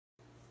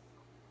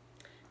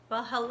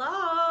Well,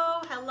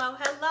 hello,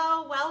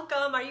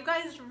 welcome. Are you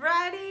guys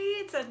ready?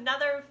 It's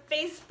another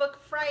Facebook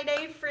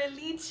Friday,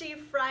 Felici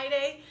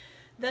Friday.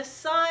 The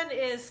sun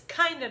is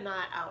kind of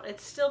not out.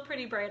 It's still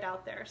pretty bright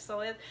out there, so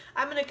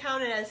I'm going to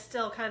count it as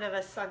still kind of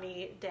a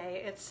sunny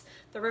day. It's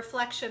the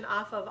reflection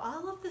off of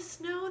all of the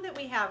snow that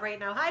we have right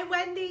now. Hi,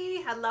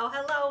 Wendy. Hello,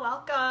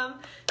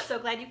 welcome. So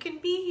glad you can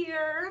be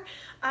here.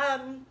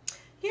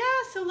 Yeah,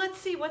 so let's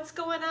see what's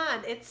going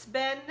on. It's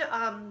been...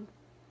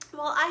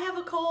 well, I have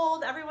a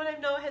cold. Everyone I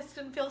know has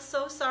been feel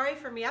so sorry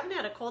for me. I haven't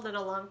had a cold in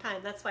a long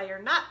time. That's why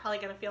you're not probably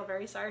going to feel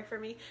very sorry for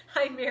me.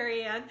 Hi,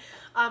 Marianne.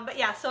 But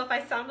yeah, so if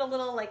I sound a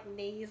little like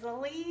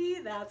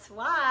nasally, that's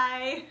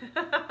why.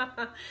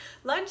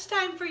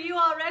 Lunchtime for you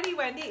already,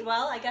 Wendy.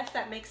 Well, I guess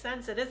that makes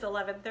sense. It is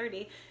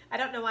 11:30. I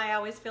don't know why I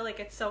always feel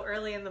like it's so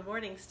early in the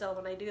morning still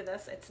when I do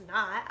this. It's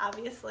not,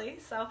 obviously.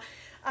 So,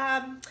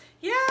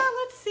 yeah,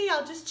 let's see.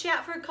 I'll just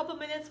chat for a couple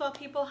minutes while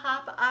people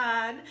hop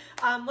on.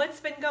 What's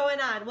been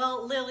going on?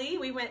 Well, Lily,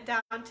 we went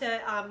down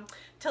to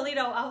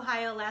Toledo,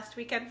 Ohio last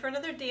weekend for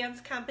another dance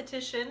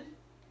competition.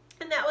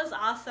 And that was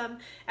awesome.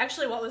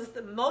 Actually, what was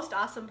the most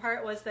awesome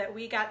part was that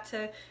we got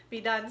to be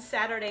done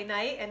Saturday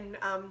night and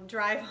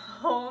drive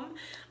home.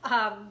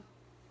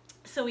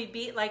 So we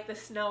beat like the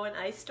snow and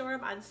ice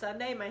storm on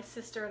Sunday. My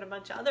sister and a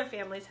bunch of other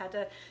families had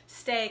to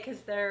stay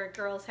because their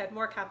girls had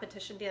more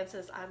competition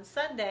dances on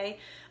Sunday,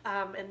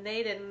 and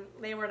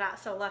they were not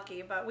so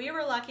lucky. But we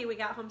were lucky. We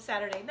got home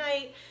Saturday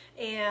night,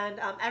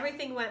 and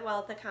everything went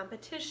well at the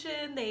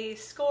competition. They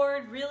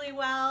scored really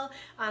well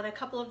on a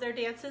couple of their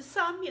dances.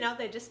 Some, you know,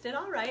 they just did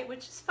all right,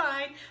 which is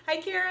fine. Hi,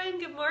 Karen.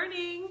 Good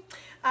morning.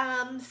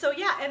 So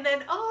yeah, and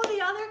then, oh,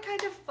 the other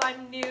kind of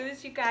fun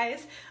news, you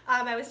guys,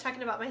 I was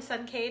talking about my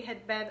son Cade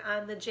had been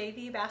on the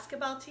JV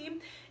basketball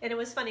team, and it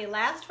was funny,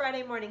 last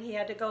Friday morning he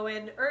had to go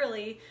in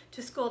early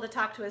to school to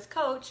talk to his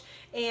coach,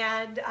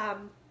 and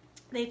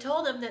they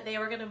told him that they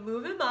were going to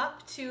move him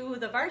up to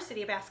the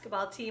varsity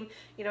basketball team,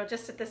 you know,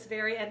 just at this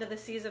very end of the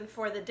season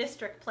for the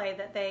district play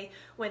that they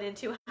went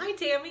into. Hi,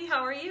 Tammy,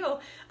 how are you?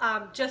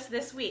 Just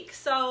this week.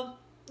 So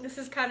this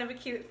is kind of a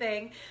cute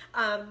thing.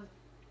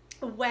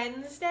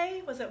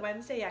 Wednesday, was it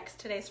Wednesday? Yeah, 'cause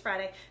today's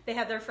Friday. They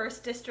had their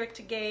first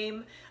district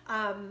game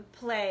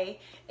play,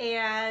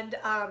 and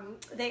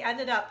they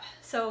ended up,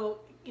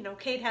 so, you know,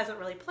 Cade hasn't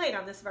really played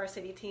on this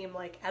varsity team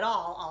like at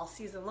all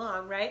season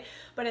long, right?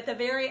 But at the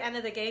very end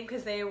of the game,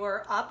 because they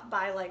were up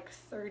by like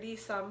 30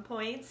 some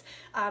points,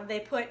 they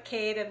put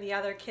Cade and the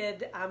other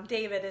kid,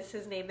 David is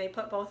his name, they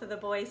put both of the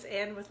boys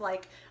in with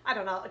like, I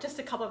don't know, just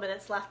a couple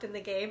minutes left in the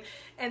game.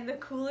 And the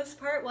coolest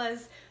part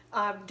was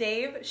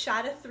Dave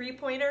shot a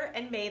three-pointer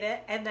and made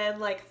it, and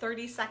then like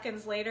 30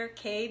 seconds later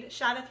Cade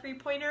shot a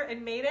three-pointer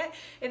and made it,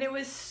 and it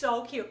was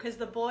so cute because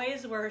the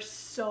boys were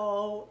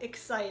so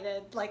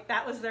excited. Like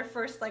that was their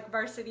first like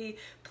varsity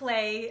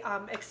play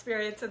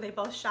experience, and they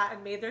both shot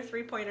and made their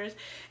three-pointers.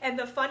 And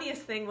the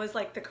funniest thing was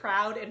like the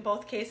crowd in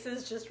both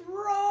cases just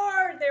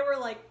roared. They were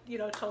like, you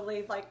know,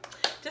 totally like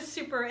just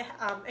super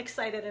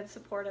excited and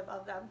supportive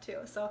of them too.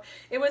 So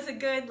it was a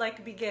good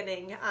like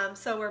beginning.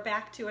 So we're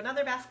back to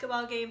another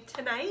basketball game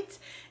tonight,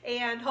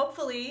 and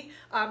hopefully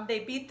they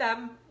beat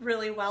them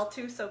really well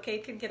too, so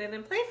Cade can get in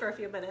and play for a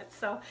few minutes.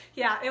 So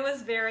yeah, it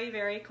was very,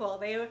 very cool.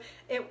 The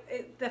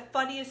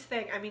funniest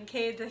thing, I mean,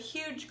 Cade, the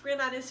huge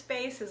grin on his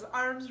face, his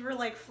arms were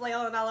like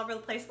flailing all over the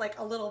place like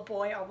a little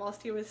boy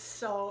almost. He was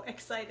so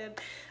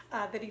excited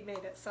that he made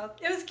it. So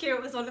it was cute.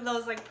 It was one of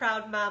those like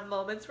proud mom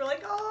moments. We're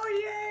like,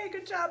 oh yay,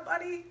 good job,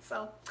 buddy.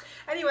 So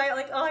anyway,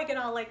 like, oh, I get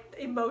all like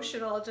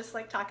emotional just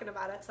like talking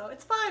about it. So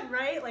it's fun,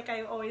 right? Like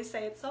I always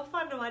say, it's so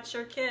fun to watch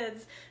your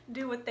kids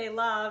do what they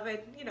love, and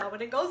you know,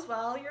 when it goes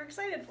well, you're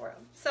excited for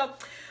them. So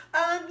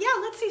yeah,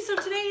 let's see. So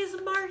today is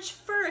March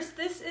 1st.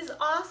 This is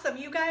awesome.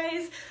 You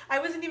guys, I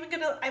wasn't even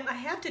gonna, I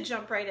have to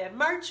jump right in.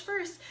 March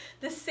 1st,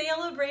 the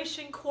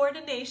Celebration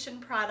coordination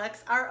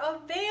products are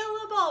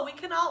available. We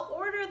can all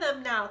order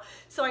them now.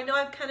 So I know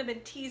I've kind of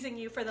been teasing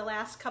you for the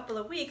last couple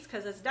of weeks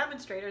because as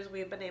demonstrators,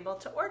 we've been able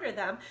to order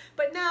them.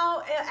 But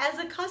now as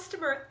a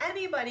customer,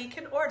 anybody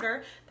can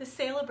order the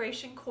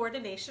Celebration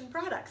coordination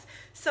products.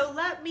 So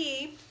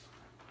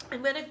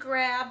I'm going to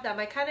grab them.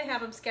 I kind of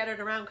have them scattered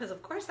around because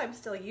of course I'm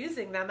still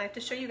using them. I have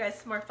to show you guys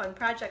some more fun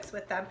projects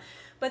with them.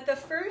 But the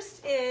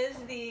first is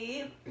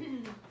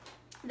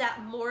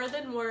that More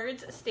Than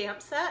Words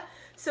stamp set.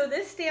 So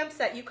this stamp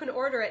set, you can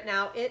order it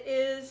now. It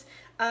is,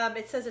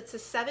 it says it's a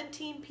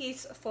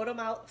 17-piece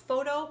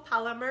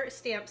photopolymer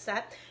stamp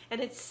set,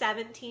 and it's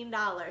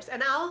 $17.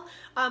 And I'll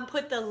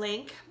put the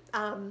link.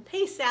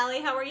 Hey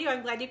Sally, how are you?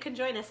 I'm glad you can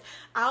join us.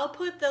 I'll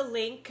put the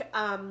link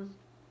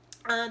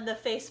on the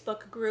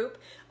Facebook group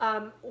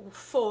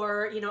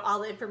for, you know,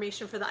 all the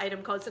information for the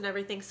item codes and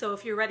everything. So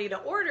if you're ready to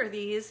order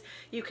these,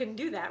 you can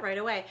do that right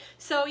away.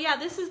 So yeah,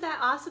 this is that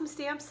awesome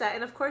stamp set,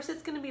 and of course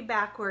it's going to be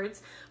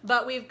backwards,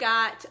 but we've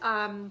got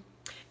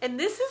and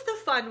this is the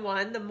fun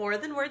one, the More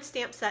Than Words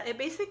stamp set. It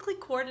basically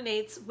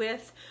coordinates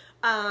with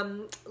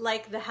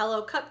like the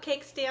Hello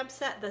Cupcake stamp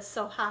set, the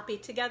So Happy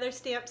Together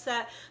stamp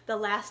set, the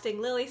Lasting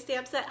Lily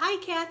stamp set.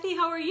 Hi Kathy,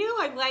 how are you?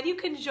 I'm glad you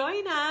can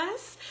join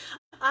us.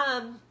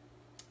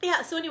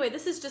 yeah, so anyway,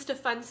 this is just a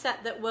fun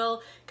set that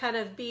will kind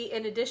of be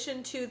in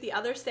addition to the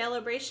other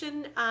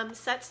Celebration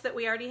sets that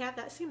we already have.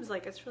 That seems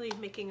like it's really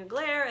making a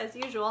glare as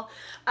usual,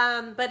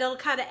 but it'll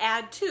kind of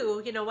add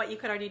to, you know, what you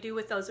could already do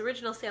with those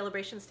original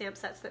Celebration stamp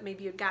sets that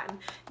maybe you'd gotten.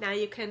 Now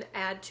you can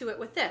add to it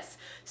with this.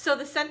 So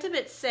the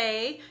sentiments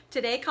say,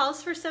 today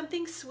calls for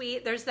something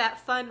sweet. There's that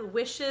fun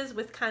wishes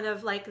with kind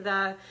of like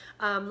the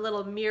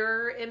little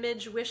mirror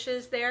image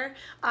wishes there,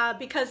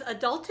 because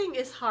adulting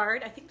is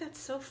hard. I think that's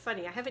so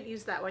funny. I haven't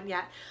used that one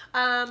yet.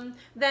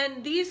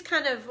 Then these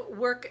kind of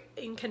work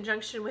in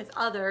conjunction with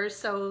others.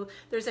 So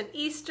there's an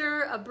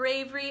Easter, a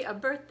bravery, a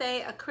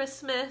birthday, a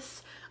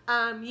Christmas.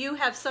 You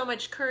have so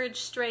much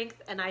courage,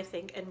 strength, and I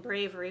think and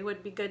bravery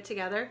would be good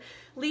together.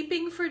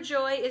 Leaping for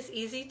joy is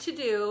easy to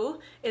do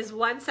is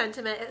one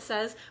sentiment. It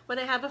says, when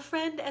I have a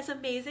friend as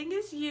amazing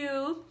as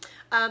you.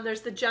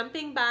 There's the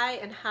jumping by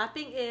and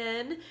hopping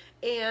in,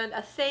 and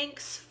a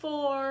thanks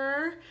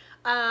for.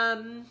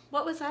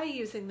 What was I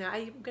using that?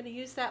 I'm going to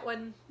use that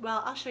one.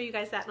 Well, I'll show you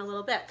guys that in a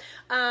little bit.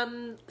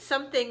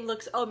 Something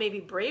looks, oh, maybe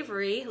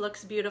bravery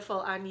looks beautiful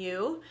on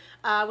you,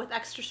 with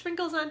extra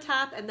sprinkles on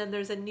top. And then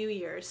there's a New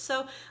Year's.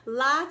 So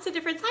lots of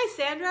different, hi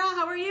Sandra,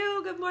 how are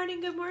you? Good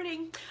morning, good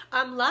morning.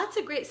 Lots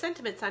of great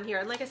sentiments on here.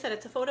 And like I said,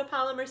 it's a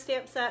photopolymer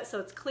stamp set, so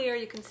it's clear.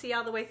 You can see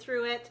all the way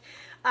through it.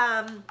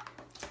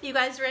 You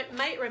guys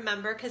might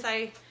remember, because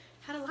I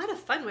had a lot of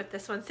fun with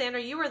this one. Sandra,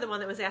 you were the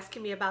one that was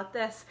asking me about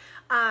this.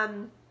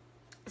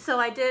 So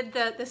I did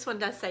this one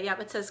does say, yeah,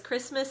 it says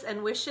Christmas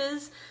and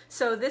wishes.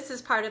 So this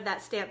is part of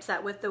that stamp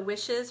set with the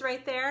wishes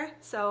right there.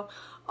 So,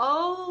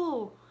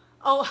 oh,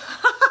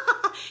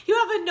 you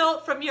have a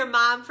note from your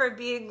mom for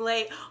being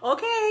late.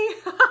 Okay,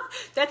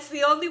 that's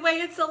the only way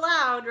it's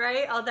allowed,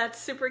 right? Oh, that's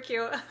super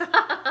cute.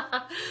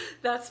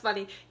 That's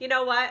funny. You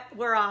know what?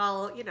 We're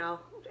all, you know,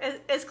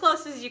 as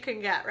close as you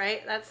can get,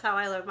 right? That's how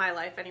I live my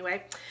life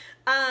anyway.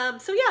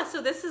 So yeah, so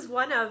this is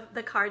one of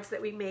the cards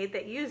that we made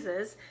that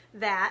uses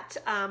that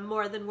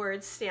More Than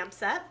Words stamp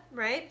set,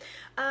 right?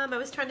 I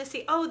was trying to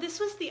see, oh, this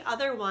was the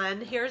other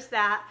one. Here's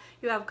that.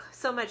 You have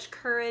so much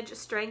courage,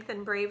 strength,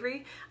 and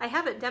bravery. I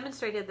haven't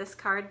demonstrated this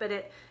card, but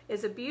it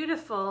is a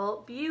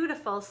beautiful,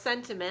 beautiful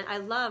sentiment. I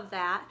love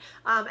that.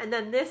 And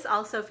then this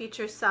also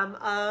features some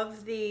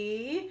of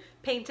the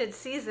Painted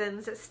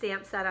Seasons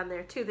stamp set on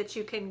there too that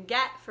you can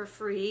get for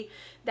free.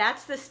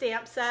 That's the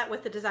stamp set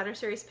with the Designer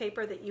Series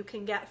paper that you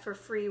can get for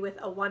free with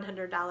a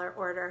 $100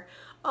 order.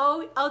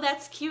 Oh,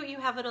 that's cute. You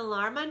have an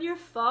alarm on your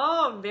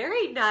phone.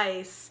 Very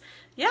nice.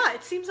 Yeah,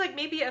 it seems like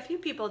maybe a few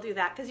people do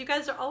that because you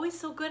guys are always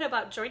so good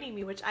about joining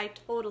me, which I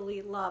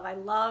totally love. I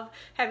love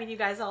having you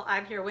guys all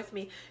on here with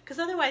me because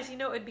otherwise, you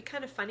know, it would be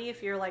kind of funny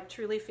if you're like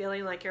truly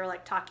feeling like you're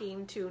like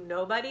talking to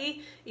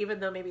nobody, even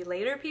though maybe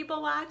later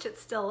people watch. It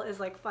still is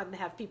like fun to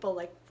have people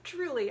like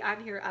truly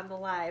on here on the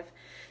live.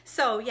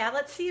 So yeah,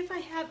 let's see if I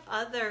have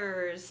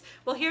others.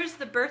 Well, here's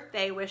the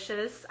birthday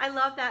wishes. I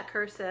love that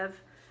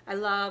cursive. I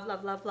love,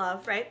 love, love,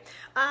 love, right?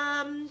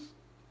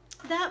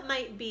 That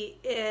might be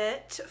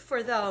it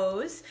for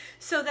those.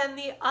 So then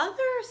the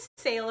other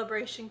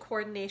Celebration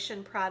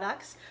coordination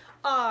products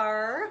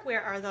are,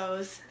 where are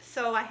those?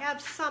 So I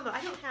have some,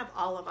 I don't have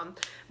all of them,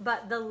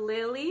 but the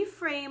Lily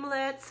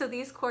Framelits. So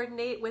these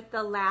coordinate with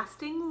the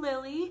Lasting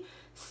Lily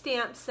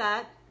stamp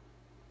set.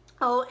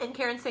 Oh, and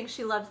Karen's saying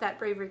she loves that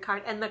bravery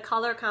card and the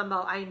color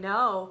combo. I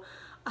know.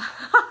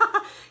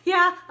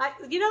 Yeah,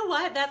 you know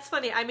what? That's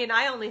funny. I mean,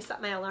 I only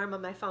set my alarm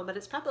on my phone, but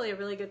it's probably a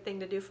really good thing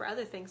to do for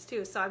other things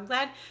too. So I'm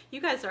glad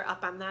you guys are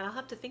up on that. I'll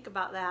have to think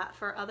about that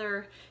for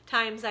other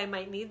times I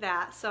might need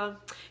that. So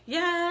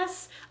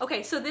yes.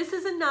 Okay, so this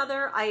is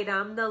another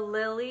item, the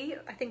Lily,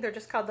 I think they're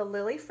just called the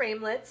Lily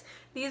Framelits.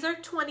 These are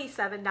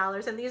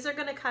 $27, and these are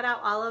going to cut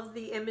out all of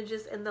the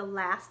images in the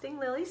Lasting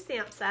Lily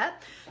stamp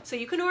set. So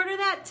you can order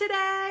that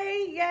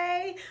today.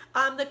 Yay!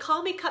 The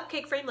Call Me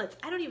Cupcake Framelits.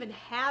 I don't even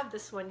have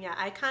this one yet.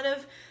 I kind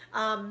of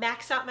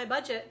maxed out my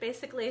budget,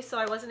 basically, so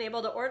I wasn't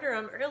able to order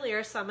them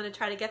earlier, so I'm going to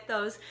try to get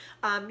those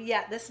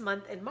yet this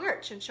month in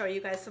March and show you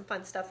guys some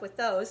fun stuff with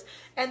those.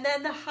 And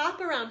then the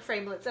Hop Around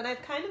Framelits, and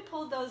I've kind of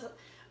pulled those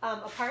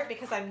apart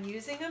because I'm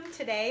using them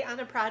today on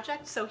a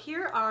project. So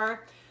here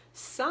are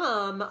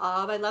some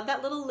of, I love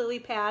that little lily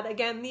pad.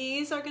 Again,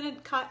 these are going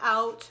to cut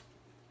out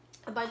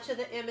a bunch of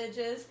the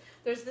images.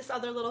 There's this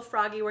other little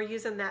froggy. We're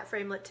using that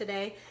framelit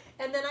today.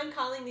 And then I'm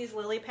calling these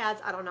lily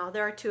pads, I don't know,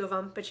 there are two of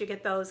them, but you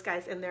get those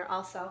guys in there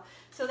also.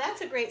 So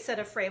that's a great set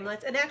of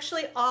framelits. And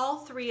actually all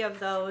three of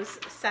those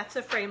sets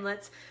of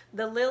framelits,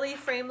 the Lily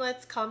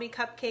Framelits, Call Me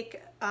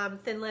Cupcake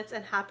Thinlits,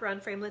 and Hop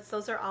Around Framelits,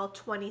 those are all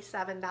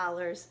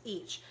 $27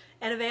 each.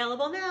 And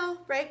available now,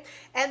 right?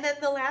 And then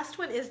the last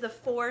one is the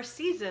Four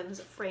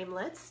Seasons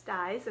Framelits,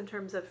 dies in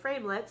terms of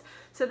framelits.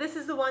 So this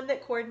is the one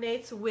that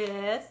coordinates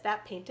with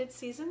that Painted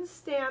Seasons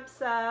stamp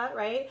set,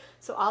 right?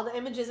 So all the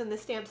images in the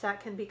stamp set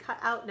can be cut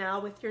out now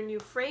with your new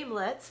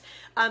framelits.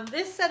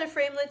 This set of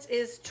framelits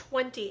is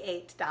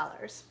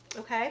 $28,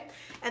 okay?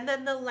 And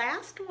then the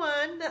last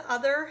one, the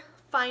other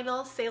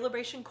final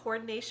Celebration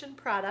coordination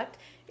product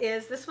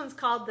is, this one's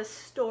called the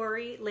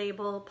Story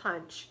Label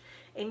Punch.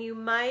 And you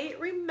might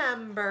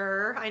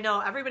remember, I know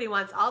everybody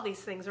wants all these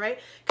things, right?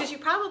 Because you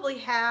probably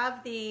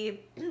have the,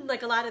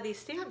 like a lot of these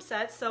stamp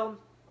sets, so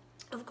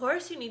of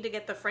course you need to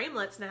get the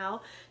framelits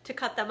now to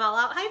cut them all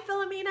out. Hi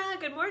Philomena,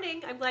 good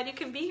morning. I'm glad you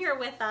can be here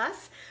with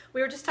us.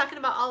 We were just talking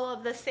about all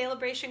of the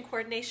SALE-A-BRATION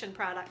coordination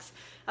products.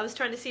 I was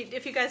trying to see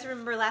if you guys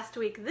remember last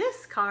week,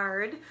 this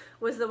card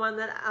was the one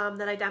that,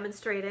 that I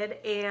demonstrated,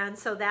 and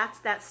so that's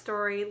that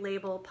story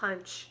label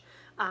punch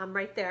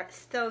right there.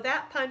 So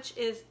that punch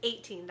is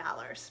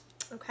 $18,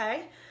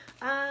 okay?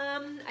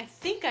 I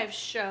think I've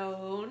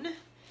shown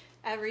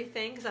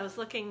everything because I was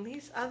looking,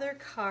 these other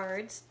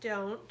cards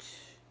don't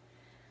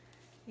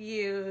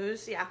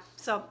use, yeah,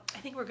 so I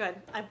think we're good.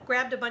 I've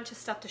grabbed a bunch of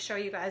stuff to show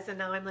you guys, and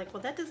now I'm like,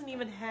 well, that doesn't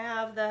even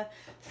have the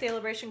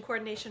SALE-A-BRATION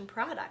coordination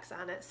products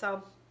on it.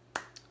 So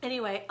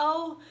anyway,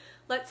 oh,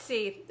 let's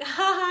see.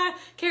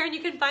 Karen,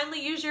 you can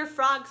finally use your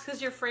frogs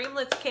because your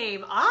framelits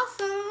came.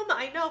 Awesome,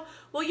 I know.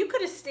 Well, you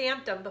could have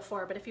stamped them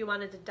before, but if you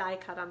wanted to die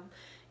cut them,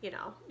 you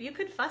know, you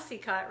could fussy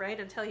cut, right,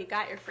 until you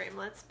got your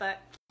framelits,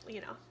 but, you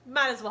know,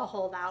 might as well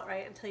hold out,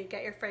 right, until you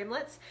get your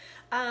framelits.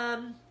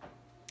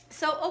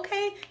 So,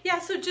 okay, yeah,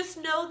 so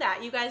just know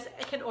that. You guys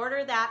can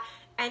order that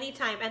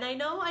anytime. And I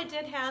know I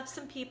did have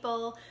some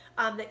people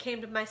that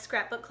came to my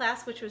scrapbook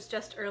class, which was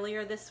just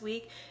earlier this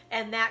week,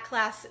 and that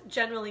class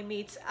generally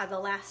meets the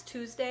last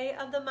Tuesday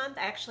of the month.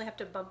 I actually have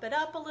to bump it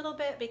up a little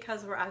bit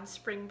because we're on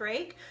spring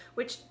break,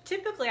 which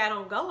typically I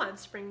don't go on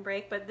spring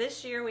break, but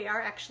this year we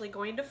are actually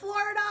going to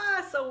Florida,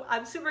 so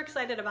I'm super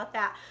excited about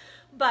that.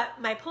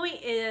 But my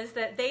point is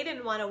that they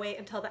didn't want to wait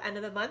until the end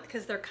of the month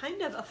because they're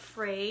kind of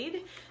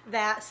afraid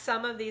that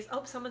some of these,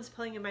 oh, someone's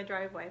pulling in my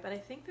driveway, but I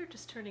think they're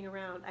just turning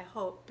around, I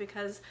hope,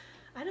 because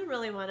I don't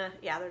really want to,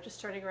 yeah, they're just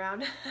turning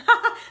around.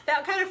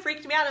 That kind of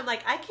freaked me out. I'm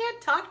like, I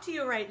can't talk to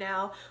you right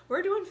now.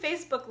 We're doing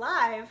Facebook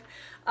Live.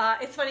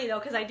 It's funny though,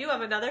 because I do have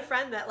another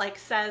friend that like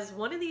says,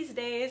 one of these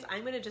days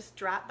I'm going to just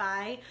drop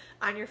by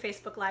on your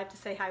Facebook Live to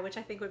say hi, which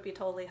I think would be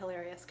totally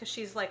hilarious because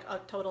she's like a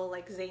total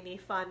like zany,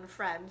 fun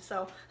friend.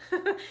 So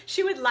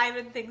she would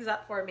liven things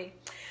up for me.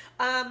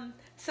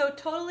 So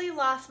totally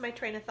lost my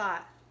train of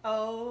thought.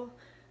 Oh,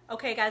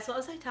 okay guys, what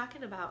was I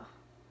talking about?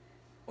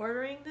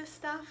 Ordering this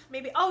stuff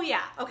maybe? Oh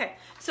yeah, okay,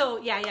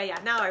 so yeah,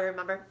 now I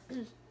remember.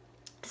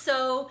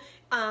 So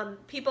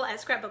people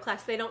at scrapbook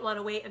class, they don't want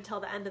to wait until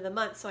the end of the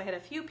month, so I had a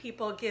few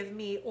people give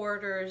me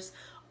orders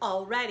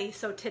already,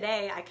 so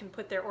today I can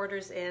put their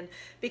orders in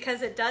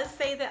because it does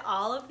say that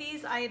all of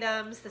these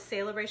items, the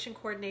SALE-A-BRATION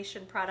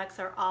coordination products,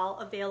 are all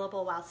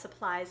available while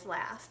supplies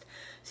last.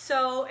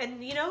 So,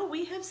 and you know,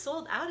 we have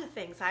sold out of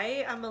things.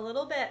 I am a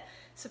little bit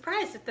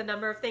surprised at the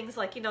number of things,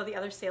 like, you know, the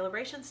other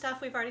SALE-A-BRATION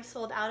stuff we've already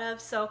sold out of.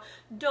 So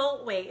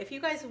don't wait. If you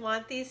guys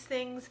want these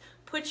things,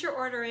 put your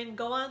order in,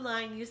 go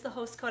online, use the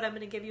host code I'm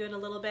going to give you in a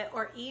little bit,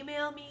 or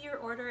email me your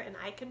order and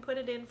I can put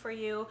it in for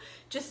you.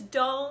 Just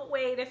don't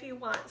wait if you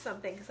want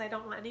something, because I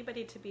don't want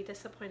anybody to be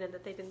disappointed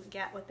that they didn't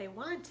get what they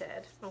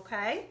wanted,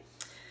 okay?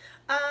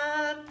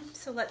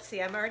 So let's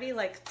see, I'm already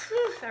like,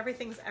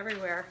 everything's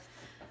everywhere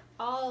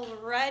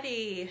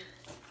already.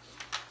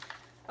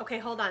 Okay,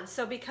 hold on.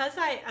 So because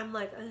I'm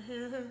like,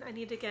 I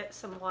need to get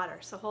some water.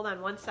 So hold on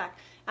one sec.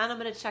 And I'm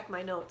going to check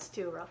my notes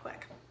too real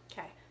quick.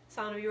 Okay,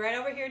 so I'm going to be right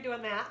over here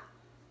doing that.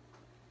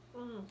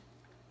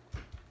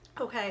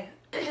 Okay.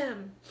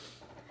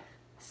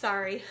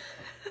 Sorry.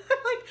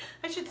 Like,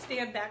 I should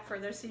stand back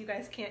further so you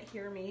guys can't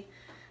hear me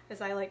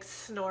as I like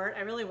snort.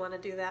 I really want to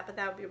do that, but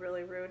that would be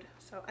really rude.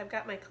 So I've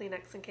got my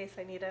Kleenex in case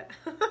I need it.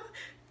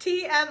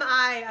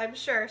 TMI, I'm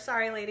sure.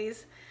 Sorry,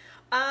 ladies.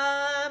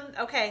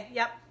 Okay,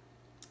 yep.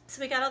 So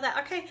we got all that.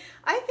 Okay,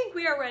 I think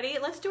we are ready.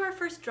 Let's do our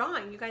first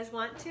drawing. You guys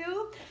want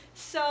to?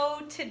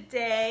 So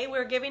today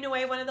we're giving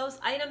away one of those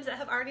items that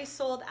have already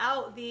sold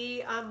out,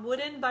 the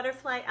wooden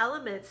butterfly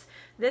elements.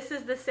 This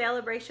is the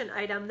SALE-A-BRATION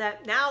item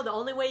that now the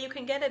only way you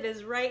can get it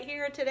is right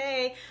here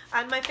today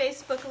on my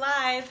Facebook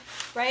Live,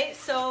 right?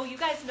 So you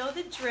guys know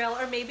the drill,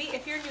 or maybe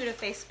if you're new to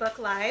Facebook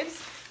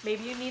Lives,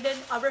 maybe you needed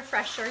a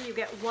refresher. You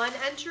get one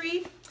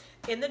entry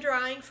in the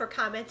drawing for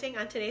commenting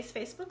on today's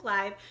Facebook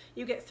Live.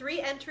 You get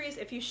 3 entries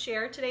if you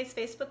share today's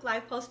Facebook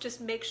Live post.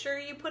 Just make sure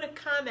you put a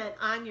comment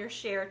on your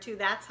share too.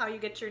 That's how you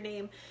get your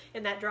name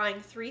in that drawing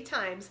 3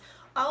 times.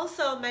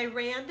 Also, my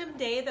random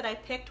day that I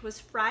picked was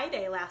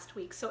Friday last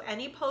week. So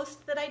any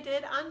post that I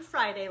did on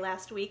Friday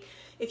last week,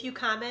 if you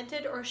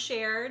commented or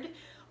shared,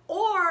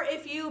 or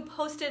if you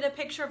posted a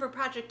picture of a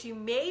project you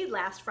made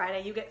last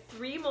Friday, you get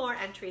 3 more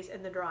entries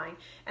in the drawing.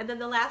 And then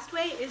the last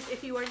way is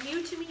if you are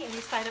new to me and you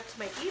sign up to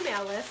my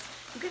email list,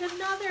 you get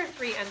another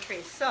 3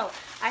 entries. So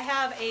I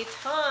have a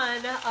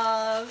ton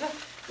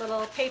of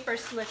little paper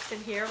slips in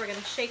here. We're going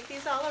to shake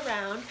these all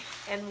around.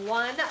 And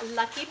one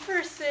lucky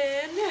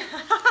person,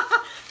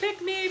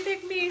 pick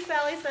me,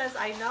 Sally says.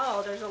 I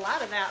know, there's a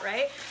lot of that,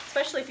 right?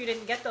 Especially if you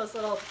didn't get those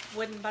little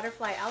wooden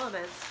butterfly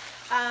elements.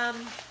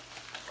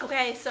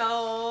 Okay,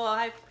 so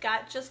I've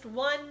got just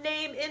one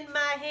name in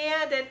my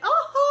hand, and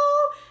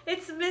oh,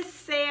 it's Miss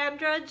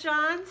Sandra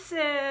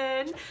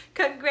Johnson.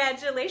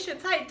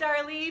 Congratulations. Hi,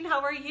 Darlene.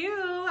 How are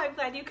you? I'm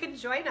glad you can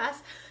join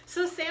us.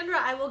 So, Sandra,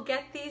 I will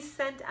get these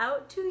sent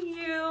out to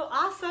you.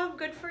 Awesome.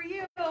 Good for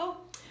you.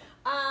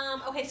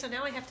 Okay, so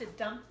now I have to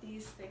dump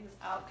these things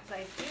out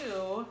because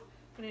I'm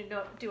going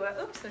to do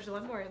a, oops, there's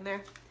one more in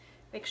there.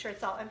 Make sure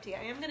it's all empty.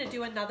 I am going to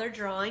do another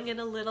drawing in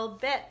a little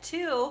bit,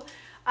 too.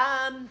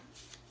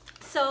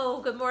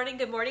 So, good morning,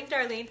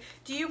 Darlene.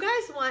 Do you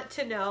guys want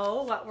to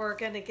know what we're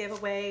going to give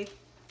away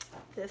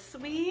this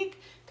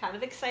week? Kind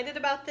of excited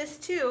about this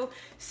too.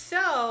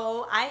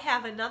 So, I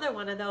have another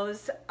one of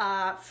those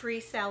free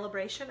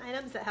SALE-A-BRATION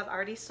items that have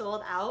already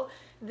sold out.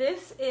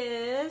 This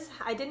is,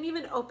 I didn't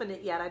even open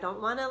it yet. I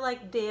don't want to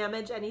like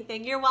damage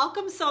anything. You're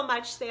welcome so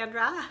much,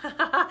 Sandra.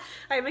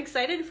 I'm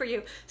excited for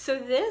you. So,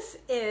 this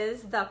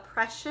is the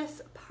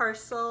Precious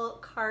Parcel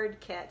Card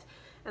Kit.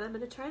 And I'm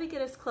going to try to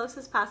get as close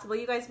as possible.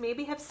 You guys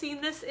maybe have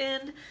seen this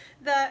in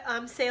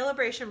the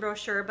SALE-A-BRATION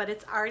brochure, but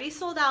it's already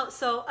sold out.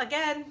 So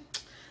again,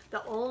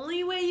 the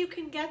only way you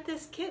can get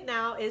this kit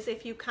now is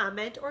if you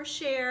comment or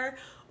share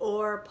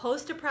or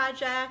post a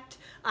project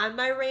on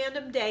my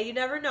random day. You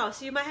never know.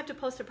 So you might have to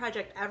post a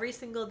project every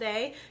single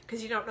day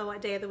because you don't know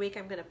what day of the week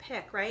I'm going to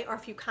pick, right? Or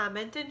if you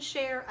comment and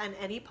share on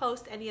any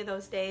post, any of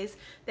those days,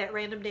 that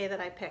random day that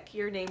I pick,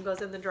 your name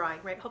goes in the drawing,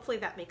 right? Hopefully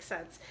that makes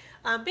sense.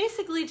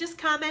 Basically, just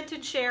comment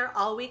and share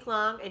all week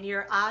long, and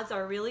your odds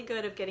are really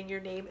good of getting your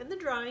name in the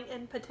drawing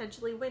and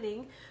potentially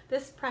winning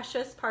this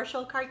Precious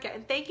Parcel Card Kit.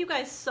 And thank you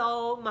guys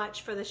so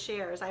much for the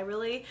shares. I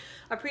really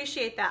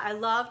appreciate that. I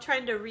love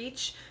trying to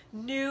reach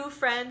new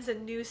friends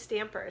and new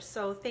stampers.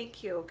 So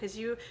thank you, because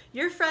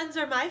your friends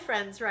are my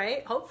friends,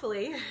 right?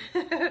 Hopefully.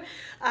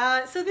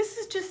 So this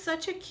is just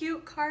such a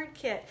cute card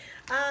kit.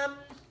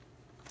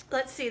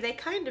 Let's see, they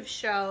kind of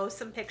show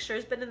some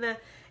pictures, but in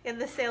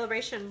the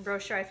SALE-A-BRATION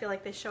brochure, I feel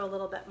like they show a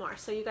little bit more.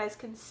 So you guys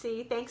can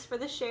see. Thanks for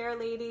the share,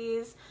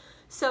 ladies.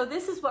 So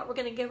this is what we're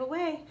going to give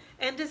away.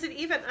 And does it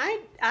even,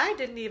 I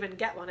didn't even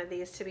get one of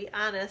these, to be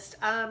honest.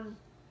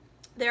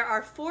 There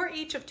are 4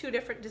 each of 2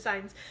 different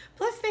designs.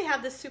 Plus they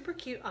have the super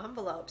cute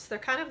envelopes. They're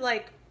kind of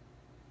like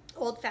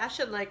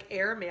old-fashioned like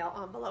airmail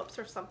envelopes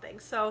or something.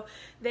 So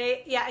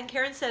yeah, and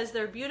Karen says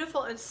they're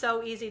beautiful and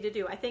so easy to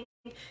do. I think,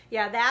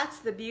 yeah, that's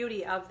the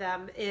beauty of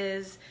them,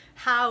 is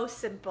how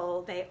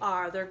simple they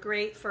are. They're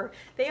great for,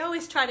 they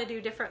always try to do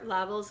different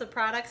levels of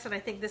products, and I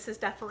think this is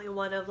definitely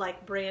one of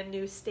like brand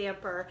new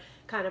stamper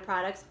kind of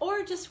products,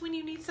 or just when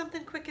you need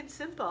something quick and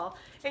simple.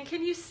 And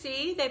can you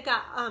see they've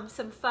got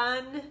some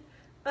fun,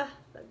 the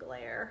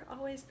glare,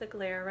 always the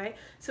glare, right?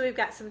 So we've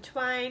got some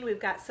twine, we've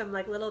got some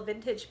like little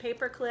vintage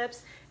paper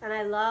clips, and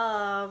I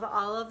love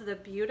all of the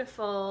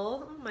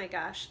beautiful, oh my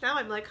gosh, now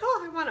I'm like,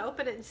 oh, I want to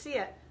open it and see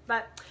it.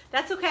 But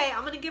that's okay,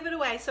 I'm going to give it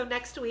away. So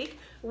next week,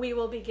 we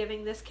will be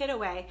giving this kit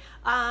away.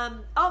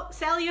 Oh,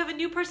 Sally, you have a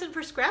new person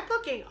for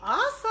scrapbooking.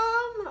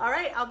 Awesome. All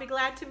right, I'll be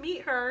glad to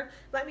meet her.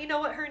 Let me know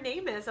what her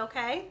name is,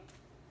 okay?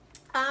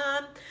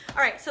 All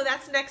right, so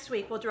that's next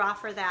week. We'll draw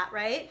for that,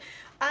 right?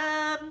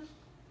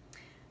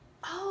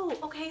 Oh,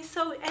 okay,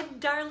 so,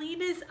 and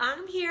Darlene is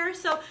on here.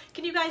 So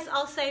can you guys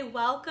all say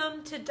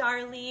welcome to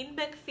Darlene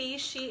McPhee?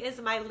 She is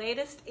my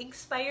latest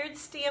Inkspired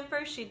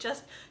stamper. She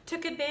just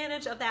took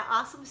advantage of that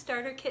awesome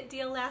starter kit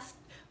deal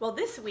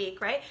this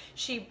week, right?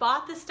 She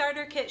bought the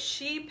starter kit.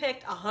 She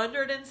picked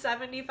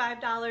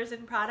 $175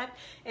 in product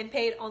and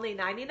paid only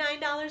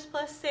 $99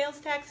 plus sales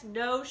tax,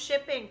 no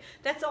shipping.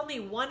 That's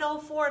only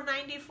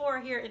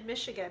 $104.94 here in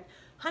Michigan.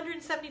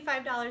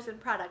 $175 in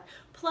product,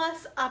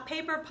 plus a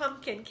paper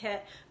pumpkin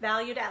kit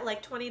valued at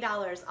like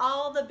 $20.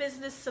 All the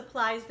business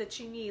supplies that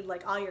you need,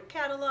 like all your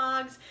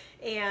catalogs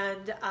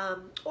and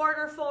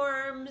order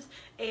forms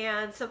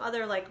and some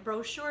other like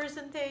brochures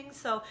and things.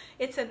 So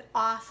it's an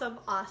awesome,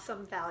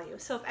 awesome value.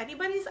 So if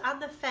anybody's on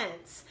the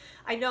fence,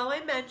 I know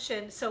I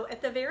mentioned, so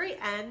at the very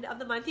end of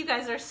the month, you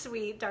guys are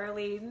sweet,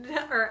 Darlene,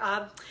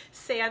 or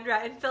Sandra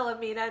and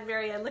Philomena and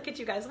Marianne. Look at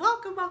you guys.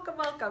 Welcome, welcome,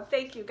 welcome.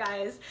 Thank you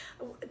guys.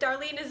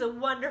 Darlene is a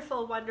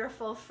wonderful,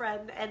 wonderful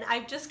friend, and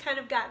I've just kind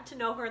of gotten to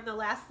know her in the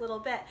last little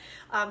bit.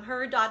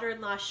 Her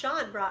daughter-in-law,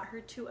 Sean, brought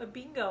her to a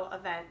bingo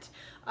event.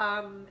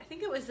 I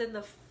think it was in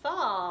the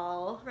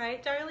fall,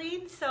 right,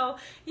 Darlene? So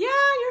yeah,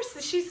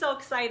 she's so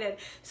excited.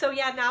 So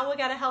yeah, now we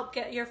got to help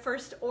get your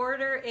first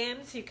order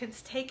in so you can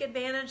take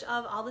advantage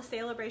of all the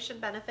SALE-A-BRATION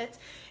benefits.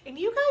 And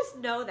you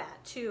guys know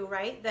that too,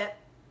 right?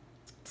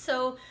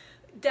 So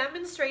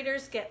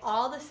demonstrators get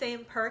all the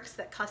same perks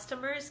that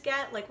customers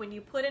get. Like when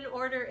you put an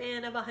order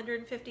in of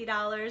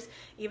 $150,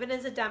 even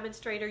as a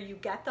demonstrator, you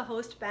get the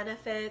host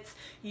benefits.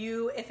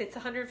 If it's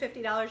 $150,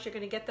 you're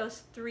going to get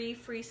those 3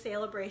 free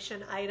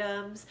SALE-A-BRATION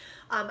items.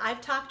 I've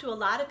talked to a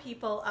lot of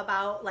people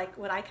about like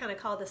what I kind of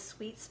call the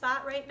sweet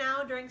spot right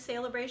now during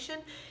SALE-A-BRATION.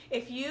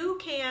 If you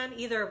can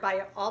either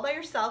buy all by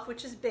yourself,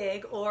 which is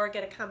big, or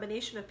get a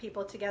combination of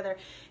people together.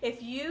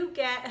 If you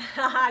get,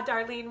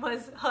 Darlene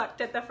was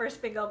hooked at the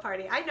first bingo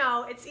party. I know,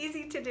 it's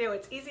easy to do.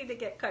 It's easy to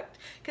get cooked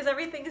because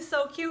everything is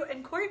so cute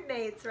and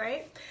coordinates,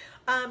 right?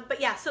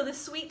 But yeah, so the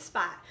sweet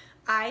spot.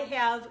 I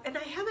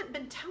haven't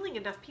been telling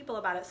enough people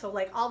about it. So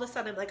like all of a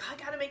sudden I'm like, oh,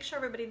 I gotta make sure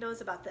everybody knows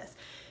about this.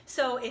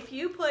 So if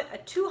you put a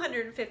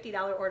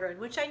 $250 order in,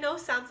 which I know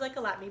sounds like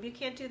a lot, maybe you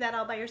can't do that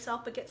all by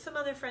yourself, but get some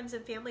other friends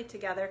and family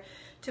together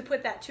to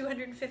put that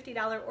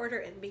 $250 order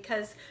in,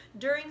 because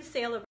during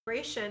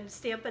SALE-A-BRATION,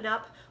 Stampin'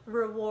 Up!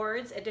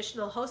 Rewards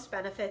additional host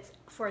benefits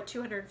for a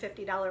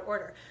 $250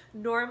 order.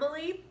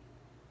 Normally,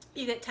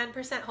 you get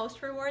 10%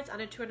 host rewards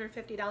on a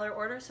 $250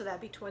 order, so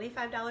that'd be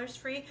 $25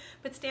 free,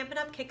 but Stampin'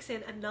 Up! Kicks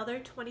in another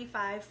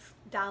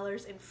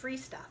 $25 in free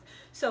stuff.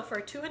 So for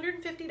a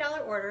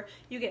 $250 order,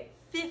 you get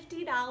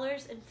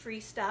 $50 in free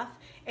stuff,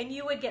 and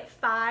you would get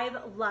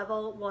 5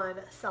 level 1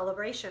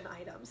 celebration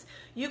items.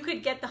 You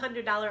could get the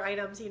 $100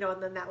 items, you know,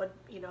 and then that would,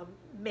 you know,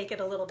 make it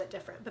a little bit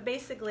different. But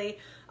basically,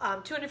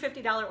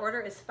 $250 order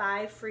is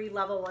 5 free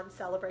level 1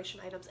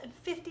 celebration items and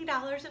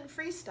 $50 in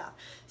free stuff.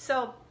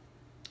 So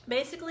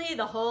basically,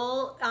 the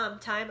whole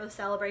time of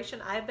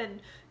celebration, I've been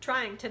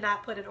trying to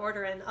not put an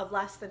order in of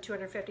less than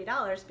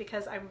 $250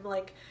 because I'm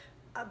like,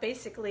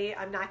 basically,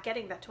 I'm not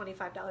getting that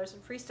 $25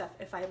 in free stuff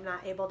if I'm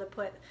not able to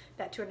put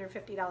that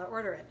 $250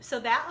 order in.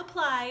 So that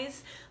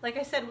applies, like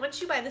I said,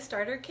 once you buy the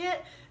starter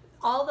kit,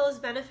 all those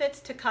benefits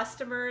to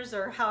customers,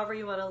 or however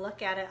you want to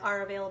look at it,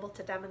 are available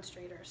to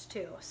demonstrators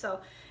too. So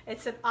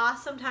it's an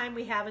awesome time.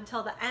 We have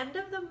until the end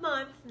of the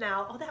month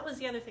now. Oh, that was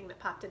the other thing that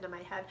popped into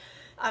my head.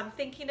 I'm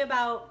thinking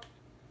about,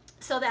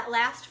 so that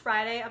last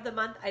Friday of the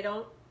month, I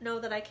don't know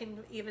that I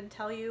can even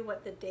tell you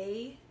what the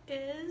day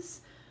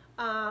is.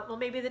 Well,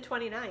 maybe the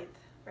 29th,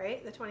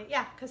 right?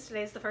 Yeah, because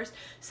today's the 1st.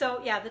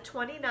 So yeah, the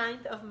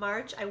 29th of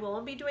March, I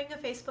won't be doing a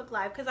Facebook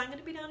Live because I'm going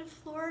to be down in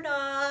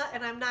Florida,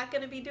 and I'm not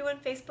going to be doing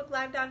Facebook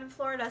Live down in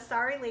Florida.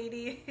 Sorry,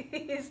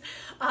 ladies.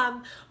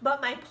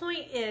 But my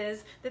point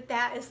is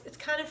that it's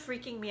kind of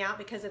freaking me out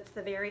because it's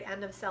the very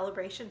end of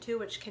celebration too,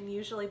 which can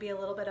usually be a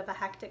little bit of a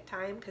hectic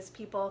time because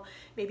people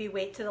maybe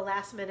wait to the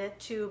last minute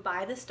to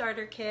buy the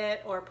starter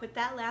kit or put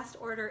that last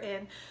order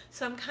in.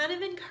 So I'm kind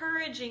of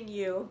encouraging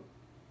you,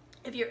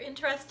 if you're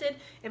interested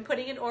in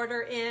putting an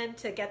order in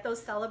to get those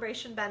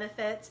celebration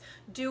benefits,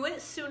 do it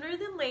sooner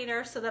than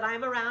later so that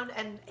I'm around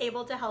and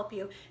able to help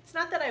you. It's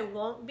not that I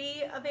won't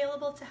be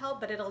available to help,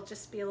 but it'll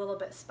just be a little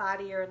bit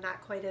spottier and not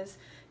quite as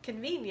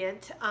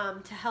convenient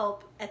to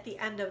help at the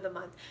end of the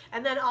month.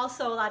 And then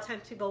also a lot of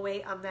times people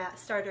wait on that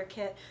starter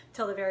kit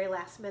till the very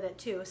last minute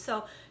too.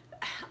 So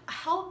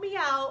help me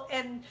out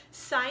and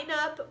sign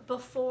up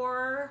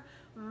before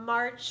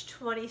March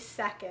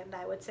 22nd,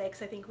 I would say,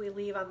 because I think we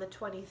leave on the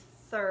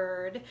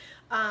 23rd.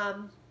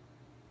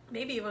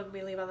 Maybe even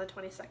we leave on the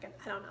 22nd,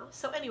 I don't know.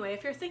 So anyway,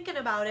 if you're thinking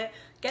about it,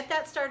 get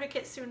that starter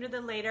kit sooner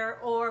than later,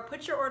 or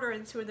put your order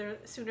in sooner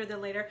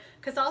than later,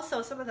 because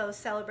also some of those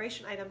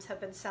celebration items have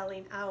been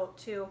selling out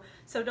too.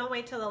 So don't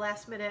wait till the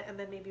last minute and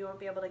then maybe you won't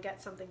be able to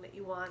get something that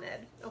you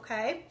wanted,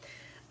 okay?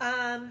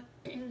 I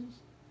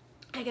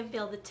can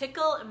feel the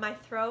tickle in my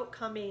throat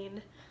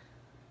coming.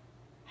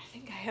 I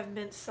think I have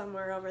mint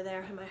somewhere over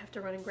there. I might have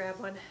to run and grab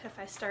one if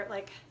I start,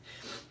 like,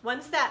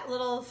 once that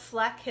little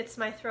fleck hits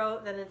my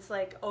throat, then it's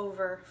like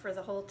over for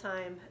the whole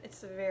time.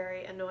 It's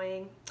very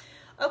annoying.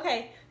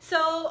 Okay,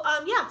 so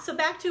yeah, so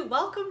back to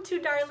welcome to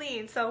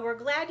Darlene. So we're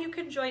glad you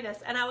can join us,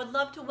 and I would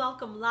love to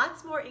welcome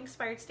lots more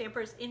Inspired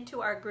Stampers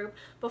into our group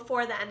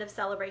before the end of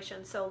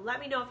celebration. So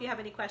let me know if you have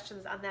any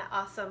questions on that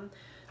awesome.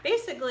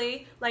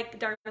 Basically, like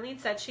Darlene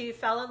said, she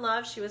fell in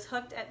love. She was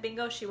hooked at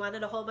bingo. She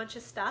wanted a whole bunch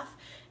of stuff.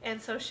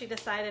 And so she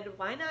decided,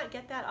 why not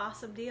get that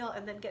awesome deal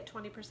and then get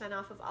 20%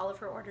 off of all of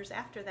her orders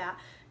after that?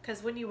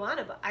 Because when you want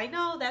to, I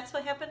know that's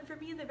what happened for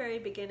me in the very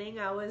beginning.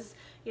 I was,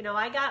 you know,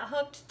 I got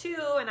hooked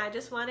too, and I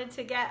just wanted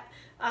to get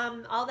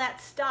all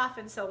that stuff.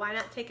 And so why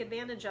not take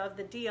advantage of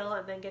the deal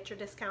and then get your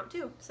discount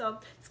too? So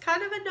it's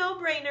kind of a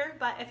no-brainer,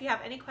 but if you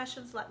have any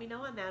questions, let me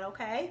know on that,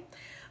 okay?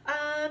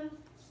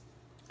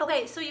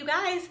 Okay, so you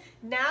guys,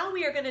 now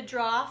we are going to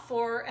draw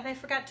for, and I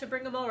forgot to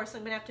bring them over, so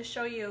I'm going to have to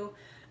show you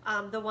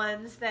the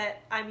ones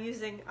that I'm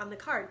using on the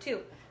card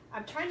too.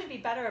 I'm trying to be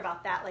better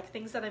about that, like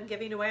things that I'm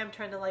giving away, I'm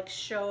trying to like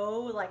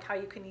show like how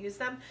you can use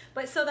them.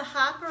 But so the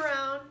hop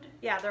around,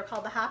 yeah, they're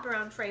called the hop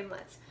around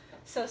framelits.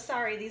 So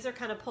sorry, these are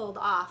kind of pulled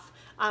off,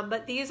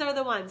 but these are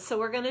the ones. So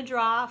we're going to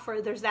draw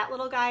for, there's that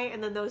little guy,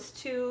 and then those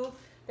two,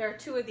 there are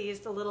 2 of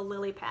these, the little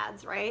lily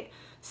pads, right?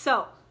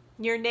 So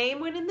your name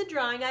went in the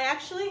drawing. I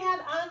actually had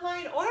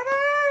online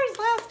orders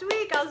last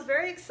week. I was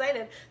very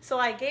excited. So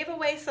I gave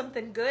away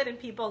something good and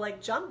people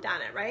like jumped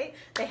on it, right?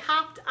 They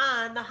hopped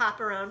on the hop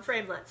around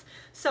framelits.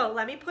 So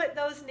let me put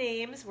those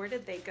names. Where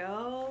did they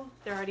go?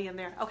 They're already in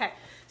there. Okay.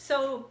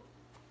 So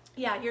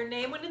yeah, your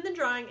name went in the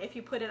drawing if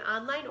you put an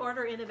online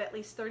order in of at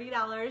least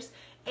 $30.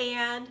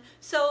 And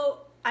so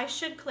I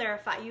should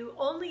clarify, you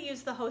only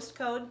use the host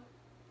code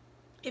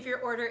if your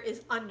order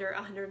is under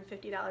 $150,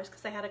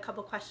 because I had a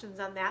couple questions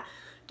on that.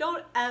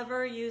 Don't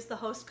ever use the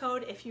host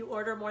code if you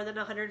order more than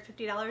 $150,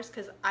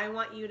 because I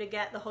want you to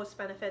get the host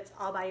benefits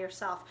all by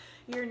yourself.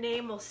 Your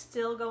name will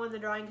still go in the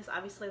drawing, because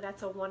obviously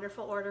that's a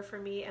wonderful order for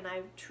me, and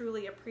I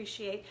truly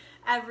appreciate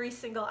every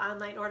single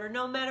online order,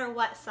 no matter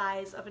what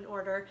size of an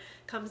order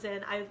comes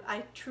in.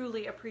 I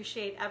truly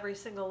appreciate every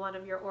single one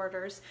of your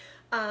orders.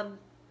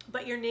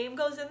 But your name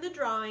goes in the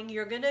drawing.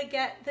 You're going to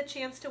get the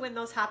chance to win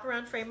those Hop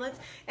Around Framelits.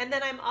 And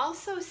then I'm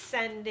also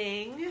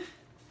sending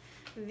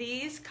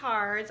these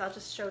cards. I'll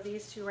just show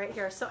these two right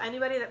here. So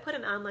anybody that put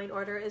an online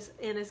order is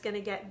going to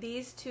get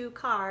these two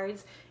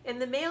cards in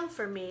the mail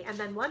from me. And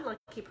then one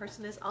lucky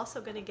person is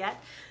also going to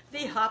get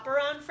the Hop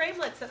Around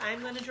Framelits that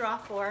I'm going to draw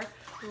for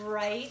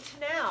right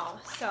now.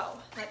 So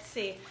let's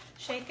see.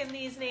 Shaking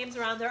these names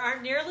around. There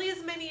aren't nearly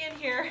as many in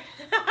here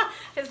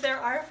as there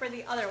are for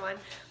the other one.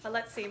 But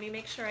let's see. Let me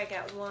make sure I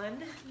get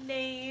one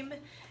name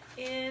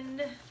in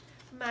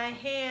my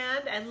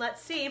hand. And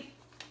let's see.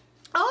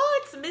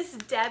 Oh, it's Miss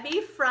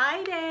Debbie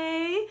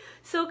Friday.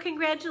 So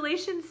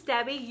congratulations,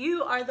 Debbie.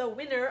 You are the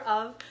winner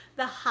of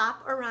the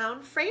Hop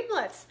Around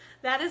Framelits.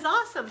 That is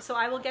awesome. So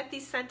I will get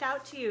these sent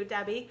out to you,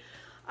 Debbie.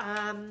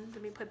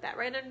 Let me put that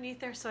right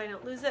underneath there so I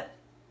don't lose it.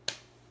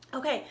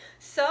 Okay,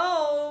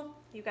 so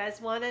you guys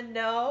want to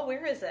know,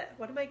 where is it?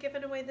 What am I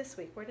giving away this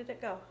week? Where did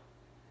it go?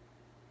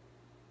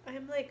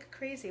 I'm like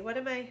crazy. What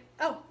am I?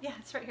 Oh, yeah,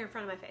 it's right here in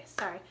front of my face.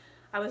 Sorry.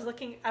 I was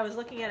looking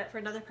at it for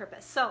another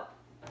purpose. So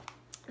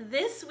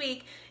this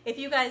week, if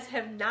you guys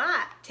have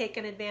not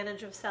taken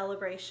advantage of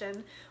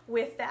Celebration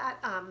with that,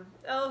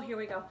 oh, here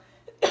we go.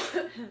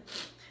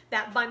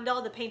 That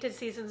bundle, the Painted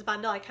Seasons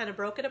bundle, I kind of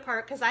broke it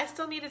apart because I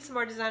still needed some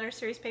more designer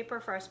series paper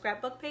for our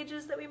scrapbook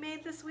pages that we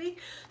made this week.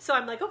 So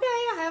I'm like, okay,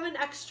 I have an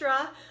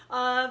extra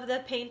of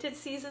the Painted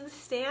Seasons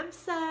stamp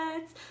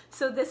sets.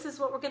 So this is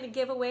what we're going to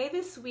give away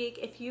this week.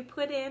 If you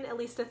put in at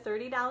least a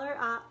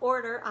 $30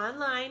 order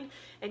online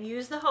and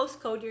use the host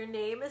code, your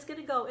name is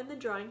going to go in the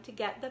drawing to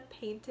get the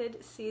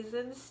Painted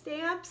Seasons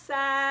stamp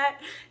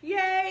set.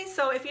 Yay!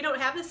 So if you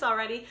don't have this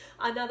already,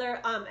 another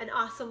an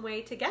awesome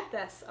way to get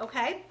this,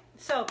 okay?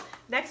 So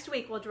next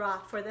week we'll draw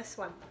for this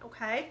one,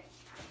 okay?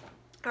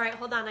 All right,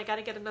 hold on. I got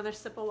to get another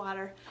sip of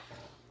water.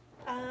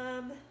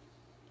 Oh,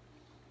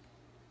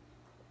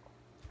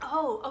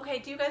 okay.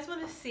 Do you guys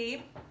want to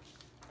see?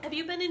 Have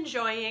you been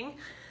enjoying?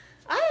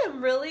 I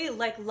am really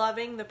like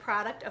loving the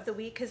product of the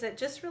week because it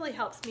just really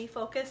helps me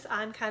focus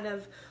on kind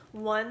of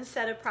one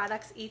set of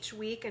products each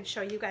week and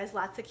show you guys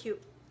lots of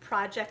cute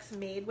projects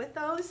made with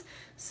those.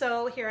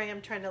 So here I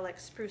am trying to like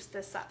spruce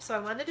this up. So I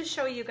wanted to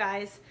show you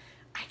guys.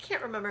 I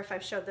can't remember if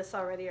I've showed this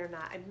already or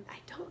not. I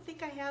don't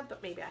think I have,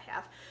 but maybe I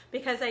have.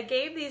 Because I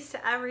gave these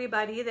to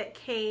everybody that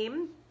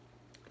came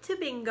to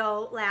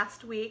bingo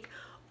last week,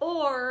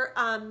 or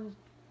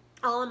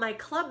all of my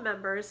club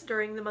members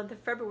during the month of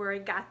February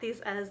got these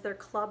as their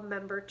club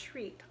member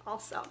treat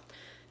also.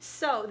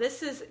 So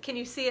this is, can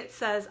you see it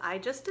says, I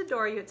just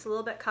adore you. It's a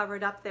little bit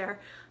covered up there.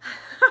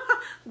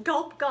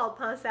 Gulp, gulp,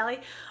 huh,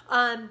 Sally?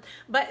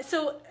 But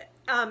so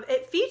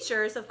it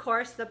features, of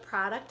course, the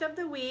product of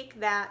the week,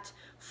 that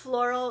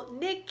floral,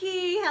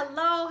 Nikki,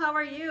 hello, how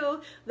are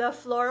you? The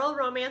Floral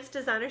Romance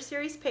Designer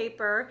Series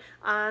paper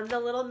on the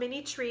little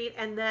mini treat,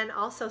 and then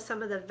also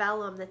some of the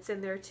vellum that's in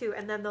there too,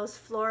 and then those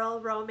Floral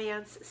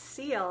Romance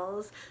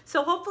seals.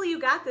 So hopefully you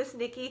got this,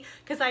 Nikki,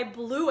 because I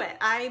blew it.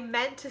 I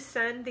meant to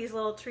send these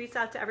little treats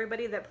out to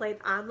everybody that played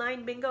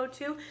online bingo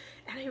too,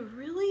 and I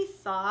really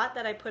thought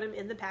that I put them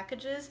in the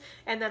packages,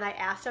 and then I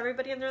asked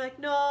everybody, and they're like,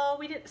 no,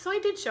 we didn't. So I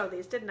did show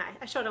these, didn't I?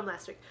 I showed them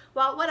last week.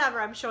 Well, whatever,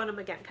 I'm showing them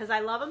again, because I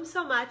love them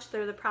so much.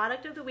 They're the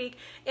product of the week,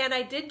 and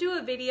I did do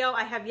a video.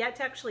 I have yet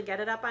to actually get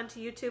it up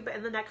onto YouTube, but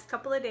in the next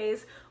couple of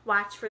days,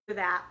 watch for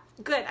that.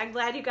 Good, I'm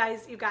glad you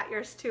guys, you got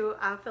yours too,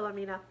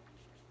 Philomena.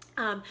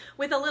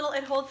 With a little,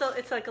 it holds,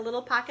 it's like a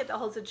little pocket that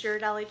holds a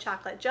Ghirardelli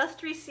chocolate.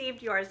 Just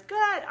received yours.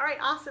 Good, all right,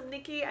 awesome,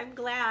 Nikki, I'm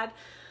glad.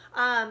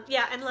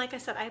 Yeah, and like I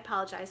said, I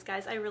apologize,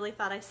 guys. I really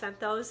thought I sent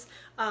those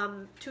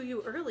to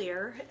you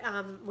earlier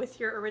with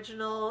your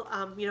original,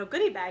 you know,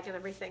 goodie bag and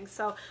everything.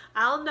 So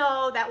I'll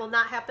know that will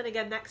not happen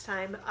again next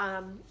time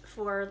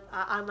for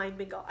online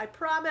bingo. I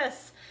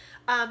promise.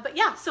 But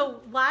yeah,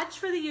 so watch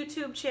for the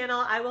YouTube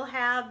channel. I will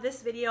have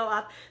this video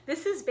up.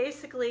 This is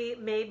basically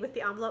made with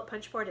the envelope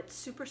punch board. It's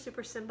super,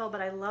 super simple,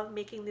 but I love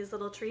making these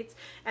little treats.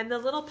 And the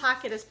little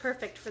pocket is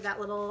perfect for that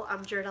little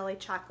Ghirardelli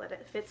chocolate.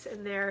 It fits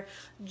in there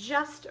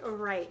just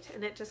right,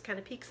 and it just kind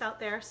of peeks out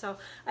there. So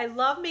I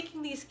love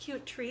making these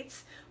cute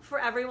treats for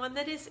everyone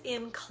that is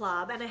in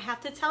club. And I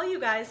have to tell you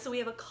guys, so we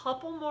have a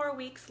couple more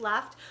weeks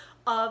left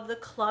of the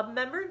club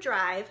member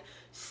drive.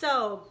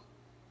 So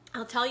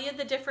I'll tell you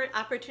the different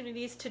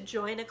opportunities to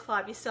join a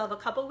club. You still have a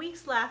couple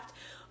weeks left.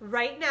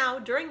 Right now,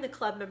 during the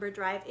club member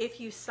drive, if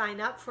you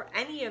sign up for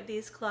any of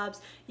these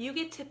clubs, you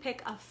get to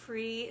pick a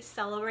free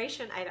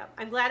celebration item.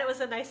 I'm glad it was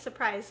a nice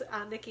surprise,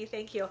 Nikki,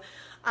 thank you.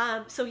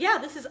 So yeah,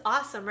 this is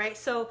awesome, right?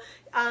 So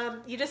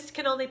you just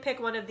can only pick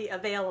one of the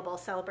available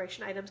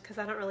celebration items because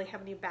I don't really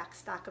have any back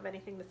stock of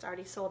anything that's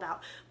already sold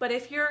out. But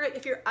if you're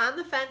on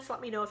the fence,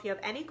 let me know if you have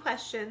any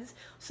questions.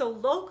 So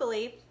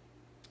locally,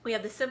 we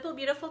have the Simple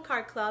Beautiful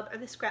Card Club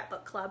and the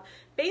Scrapbook Club.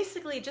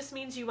 Basically, it just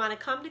means you want to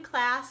come to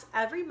class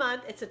every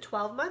month. It's a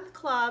 12-month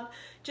club.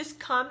 Just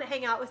come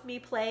hang out with me,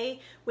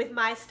 play with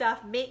my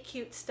stuff, make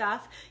cute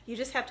stuff. You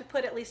just have to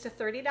put at least a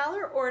 $30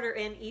 order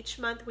in each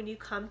month when you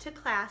come to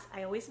class.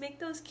 I always make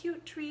those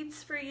cute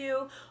treats for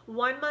you.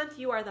 1 month,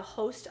 you are the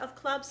host of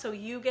club, so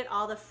you get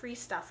all the free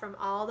stuff from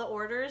all the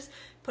orders.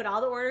 Put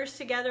all the orders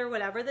together,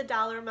 whatever the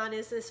dollar amount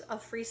is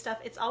of free stuff.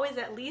 It's always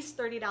at least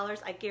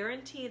 $30, I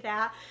guarantee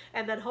that,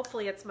 and then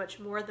hopefully it's much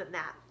more than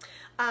that.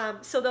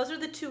 So those are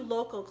the 2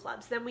 local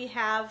clubs. Then we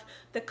have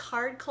the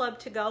Card Club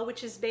to Go,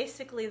 which is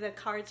basically the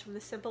cards from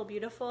the Simple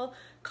Beautiful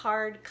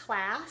card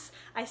class.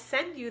 I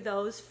send you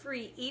those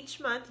free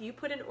each month. You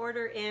put an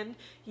order in,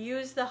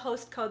 use the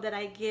host code that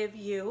I give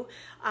you,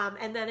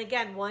 and then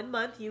again, 1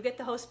 month you get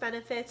the host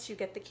benefits, you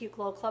get the cute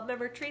little club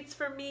member treats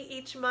from me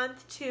each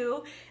month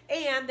too,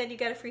 and then you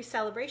get a free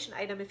celebration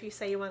item if you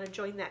say you want to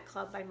join that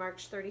club by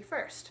March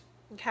 31st.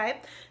 Okay,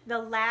 the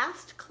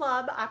last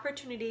club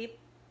opportunity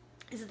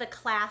is the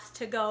Class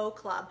to Go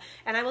Club.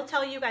 And I will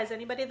tell you guys,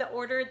 anybody that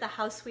ordered the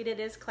How Sweet It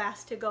Is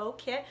Class to Go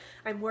kit,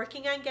 I'm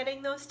working on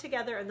getting those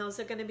together, and those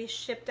are going to be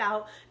shipped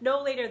out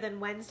no later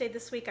than Wednesday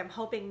this week. I'm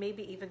hoping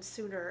maybe even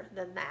sooner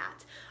than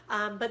that.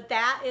 But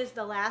that is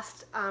the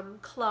last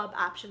club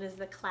option, is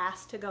the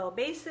Class to Go.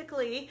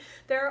 Basically,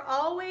 there are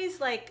always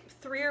like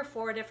 3 or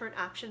 4 different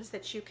options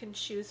that you can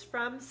choose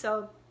from.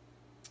 So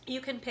you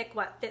can pick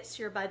what fits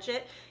your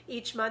budget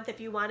each month.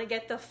 If you want to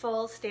get the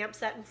full stamp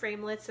set and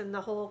framelits and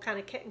the whole kind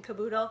of kit and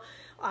caboodle,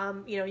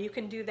 you know, you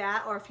can do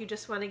that. Or if you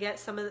just want to get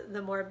some of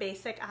the more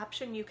basic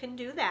option, you can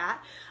do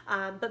that.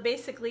 But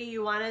basically,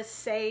 you want to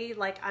say,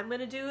 like, I'm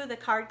going to do the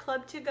Card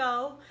Club to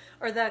Go,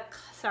 or the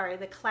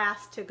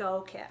Class to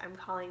Go kit, I'm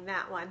calling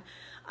that one.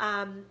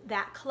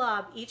 That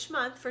club each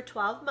month for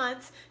 12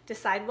 months.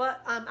 Decide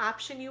what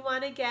option you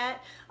want to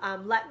get.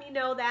 Let me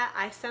know that.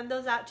 I send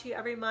those out to you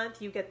every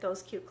month. You get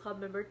those cute club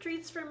member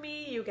treats from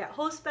me. You get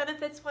host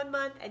benefits 1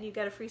 month, and you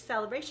get a free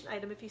celebration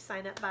item if you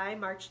sign up by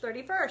March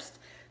 31st.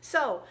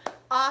 So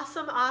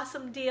awesome,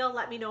 awesome deal.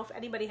 Let me know if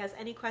anybody has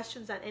any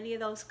questions on any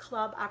of those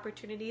club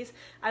opportunities.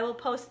 I will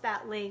post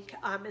that link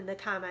in the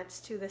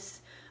comments to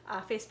this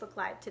Facebook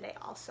Live today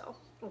also.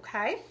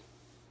 Okay?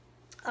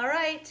 All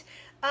right.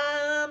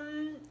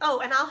 Oh,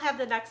 and I'll have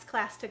the next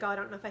class to go. I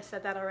don't know if I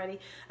said that already.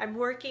 I'm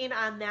working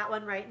on that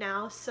one right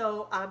now.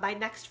 So by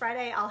next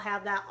Friday, I'll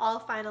have that all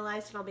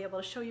finalized, and I'll be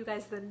able to show you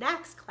guys the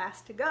next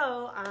class to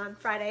go on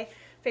Friday,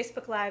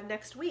 Facebook Live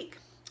next week.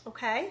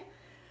 Okay.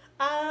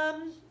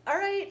 All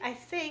right. I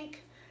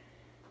think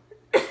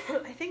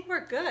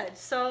we're good.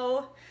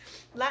 So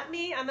I'm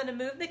going to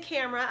move the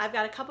camera. I've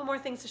got a couple more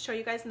things to show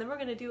you guys, and then we're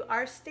going to do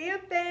our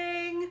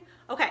stamping.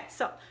 Okay.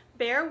 So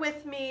bear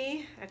with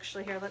me.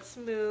 Actually, here, let's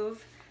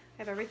move.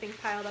 I have everything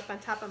piled up on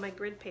top of my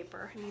grid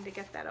paper. I need to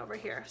get that over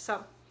here.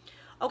 So,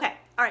 okay.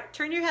 All right.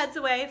 Turn your heads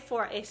away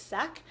for a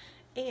sec,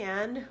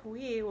 and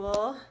we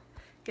will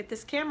get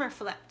this camera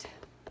flipped.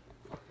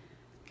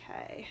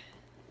 Okay.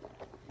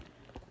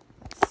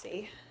 Let's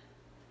see.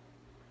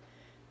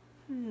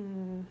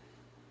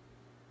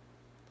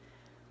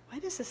 Why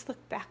does this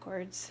look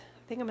backwards? I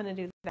think I'm going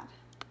to do that.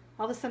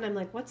 All of a sudden, I'm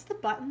like, what's the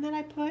button that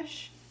I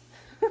push?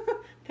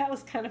 That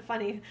was kind of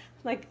funny,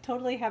 like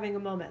totally having a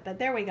moment, but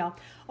there we go.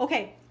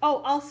 Okay.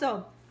 Oh,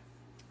 also,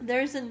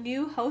 there's a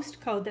new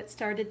host code that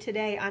started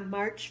today on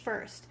March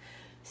 1st.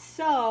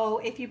 So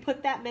if you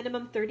put that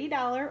minimum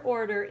 $30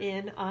 order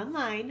in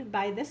online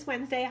by this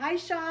Wednesday, hi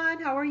Sean,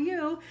 how are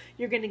you?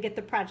 You're going to get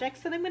the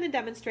projects that I'm going to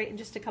demonstrate in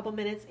just a couple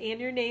minutes, and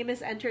your name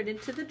is entered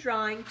into the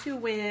drawing to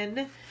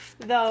win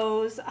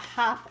those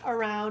Hop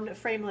Around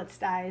Framelits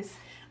dies.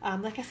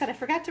 Like I said, I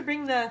forgot to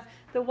bring the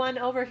one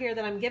over here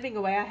that I'm giving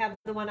away. I have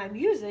the one I'm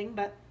using,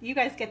 but you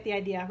guys get the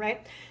idea,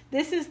 right?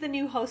 This is the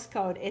new host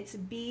code. It's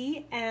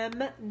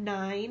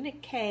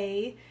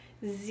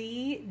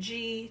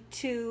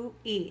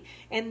BM9KZG2E.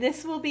 And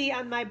this will be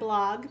on my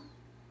blog,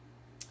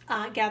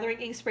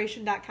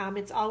 gatheringinspiration.com.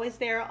 It's always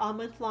there all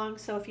month long,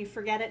 so if you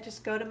forget it,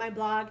 just go to my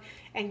blog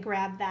and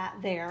grab that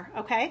there,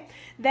 okay?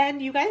 Then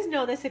you guys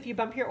know this, if you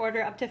bump your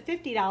order up to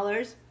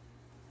 $50,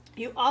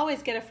 you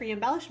always get a free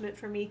embellishment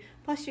from me,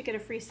 plus you get a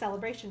free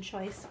celebration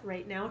choice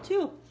right now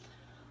too.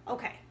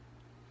 Okay.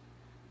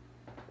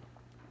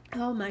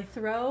 Oh, my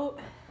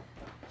throat.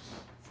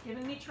 It's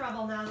giving me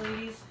trouble now,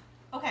 ladies.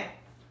 Okay.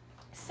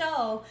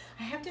 So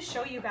I have to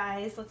show you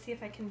guys. Let's see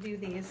if I can do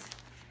these.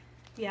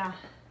 Yeah.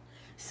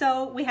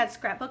 So we had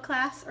scrapbook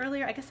class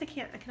earlier. I guess I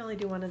can only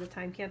do one at a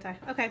time, can't I?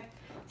 Okay.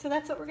 So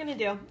that's what we're going to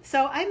do.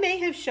 So I may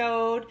have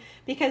showed,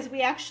 because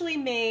we actually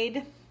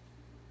made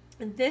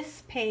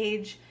this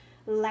page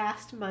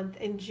last month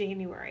in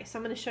January. So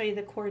I'm going to show you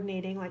the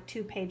coordinating like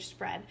 2-page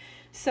spread.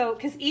 So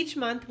because each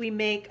month we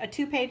make a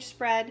 2-page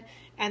spread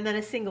and then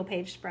a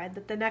single-page spread.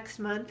 That the next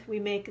month we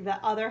make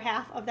the other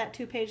half of that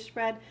 2-page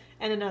spread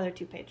and another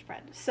 2-page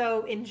spread.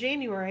 So in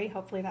January,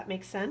 hopefully that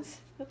makes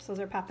sense. Oops, those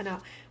are popping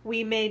out.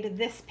 We made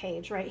this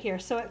page right here.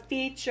 So it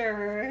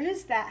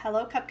features that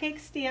Hello Cupcake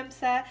stamp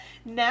set.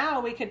 Now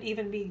we could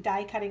even be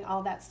die cutting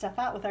all that stuff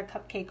out with our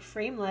cupcake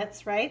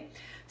framelits, right?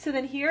 So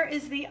then here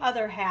is the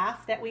other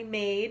half that we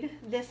made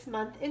this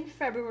month in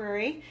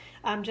February,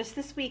 just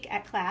this week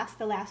at class,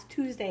 the last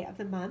Tuesday of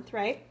the month,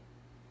 right?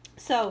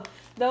 So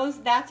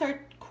that's our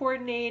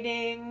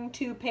coordinating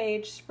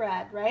 2-page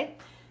spread, right?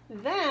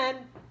 Then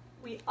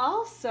we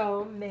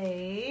also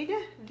made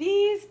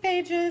these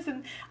pages,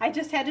 and I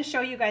just had to show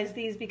you guys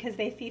these because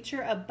they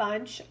feature a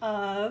bunch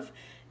of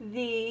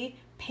the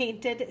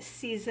Painted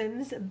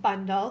Seasons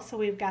bundle. So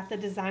we've got the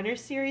designer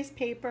series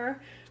paper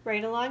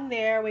right along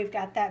there. We've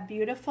got that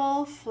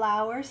beautiful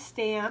flower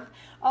stamp.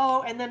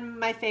 Oh, and then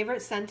my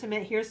favorite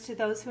sentiment, here's to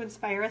those who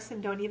inspire us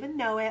and don't even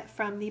know it,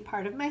 from the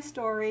Part of My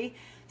Story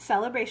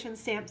celebration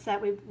stamp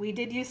set. We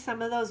did use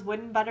some of those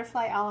wooden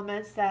butterfly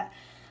elements that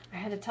I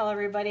had to tell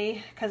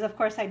everybody, because of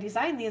course I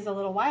designed these a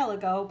little while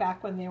ago,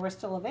 back when they were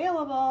still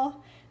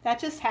available. That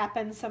just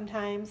happens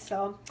sometimes,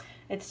 so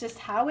it's just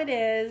how it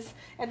is.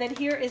 And then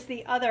here is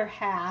the other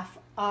half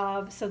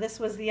of, so this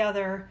was the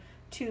other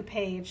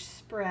 2-page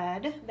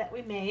spread that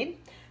we made.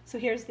 So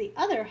here's the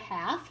other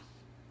half.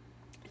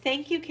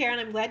 Thank you, Karen.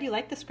 I'm glad you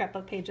like the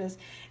scrapbook pages.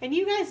 And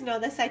you guys know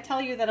this. I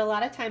tell you that a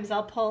lot of times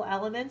I'll pull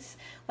elements.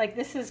 Like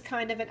this is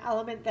kind of an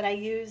element that I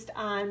used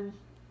on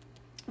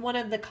one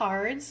of the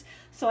cards.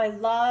 So I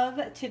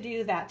love to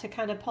do that, to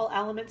kind of pull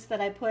elements that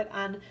I put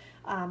on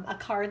a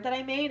card that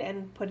I made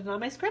and put it on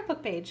my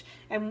scrapbook page.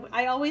 And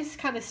I always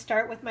kind of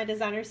start with my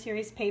designer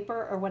series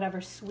paper or whatever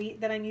suite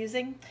that I'm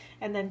using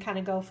and then kind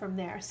of go from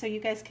there. So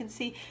you guys can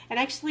see, and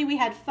actually we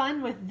had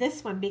fun with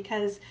this one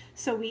because,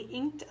 so we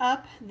inked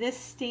up this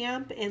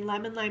stamp in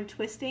lemon lime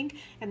twist ink,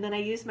 and then I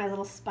used my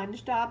little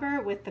sponge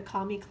dauber with the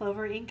Call Me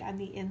Clover ink on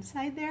the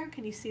inside there.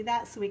 Can you see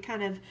that? So we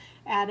kind of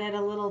added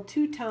a little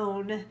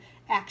two-tone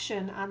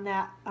action on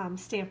that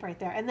stamp right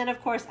there. And then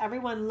of course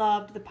everyone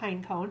loved the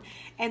pine cone,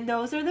 and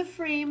those are the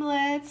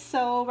framelits.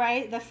 So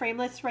right, the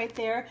framelits right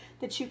there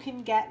that you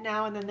can get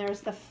now. And then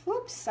there's the,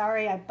 whoops,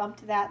 sorry, I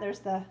bumped that. There's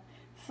the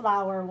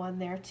flower one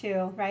there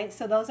too, right?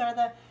 So those are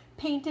the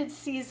Painted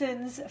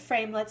Seasons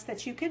framelits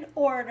that you can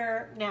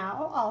order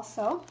now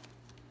also.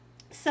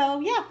 So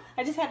yeah,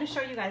 I just had to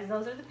show you guys,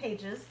 those are the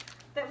pages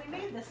that we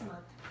made this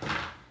month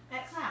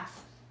at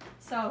class.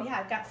 So yeah,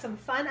 I've got some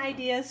fun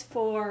ideas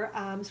for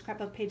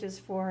scrapbook pages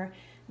for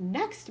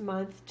next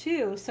month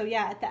too. So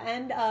yeah, at the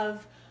end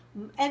of,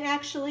 and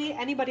actually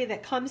anybody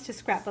that comes to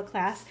scrapbook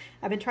class,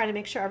 I've been trying to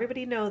make sure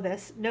everybody knows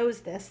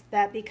this,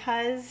 that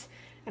because,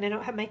 and I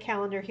don't have my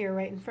calendar here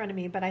right in front of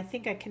me, but I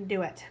think I can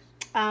do it.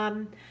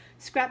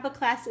 Scrapbook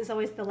class is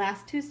always the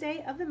last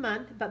Tuesday of the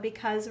month, but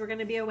because we're going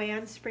to be away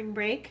on spring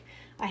break,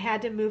 I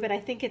had to move it. I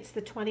think it's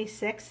the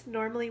 26th.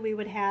 Normally we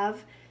would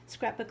have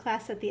scrapbook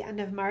class at the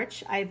end of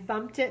March. I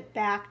bumped it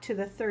back to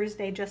the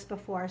Thursday just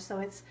before, so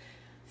it's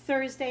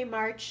Thursday,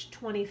 March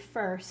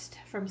 21st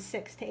from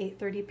 6 to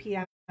 8:30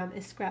 p.m.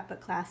 is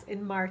scrapbook class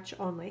in March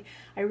only.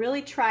 I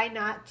really try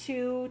not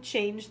to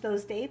change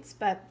those dates,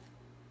 but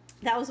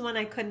that was one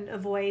I couldn't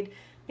avoid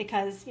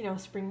because, you know,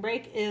 spring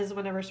break is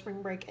whenever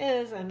spring break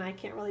is, and I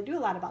can't really do a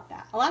lot about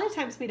that. A lot of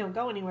times we don't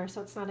go anywhere,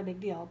 so it's not a big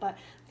deal. But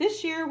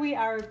this year we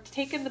are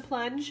taking the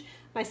plunge.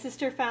 My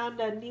sister found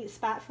a neat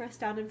spot for us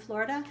down in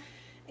Florida,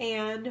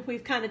 and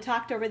we've kind of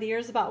talked over the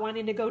years about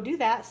wanting to go do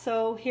that.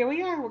 So here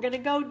we are. We're going to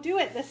go do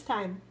it this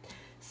time.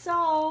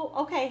 So,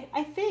 okay,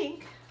 I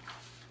think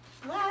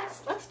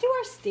let's do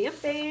our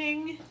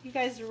stamping. You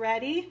guys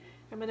ready?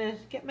 I'm going to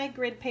get my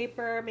grid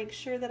paper, make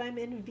sure that I'm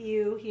in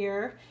view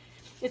here.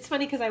 It's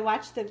funny because I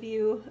watched the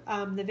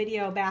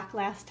video back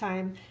last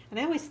time, and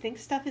I always think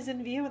stuff is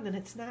in view, and then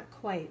it's not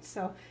quite.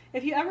 So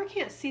if you ever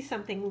can't see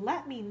something,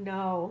 let me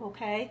know,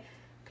 okay?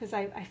 Because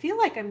I feel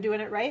like I'm doing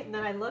it right, and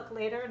then I look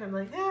later, and I'm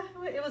like,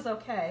 it was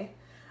okay.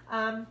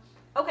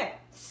 Okay,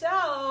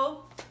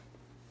 so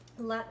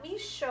let me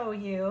show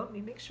you. Let me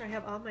make sure I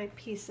have all my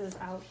pieces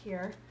out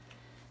here.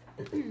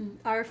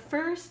 Our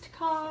first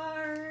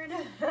card.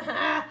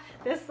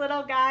 This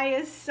little guy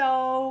is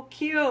so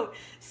cute.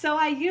 So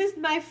I used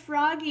my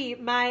Froggy,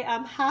 my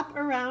hop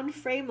around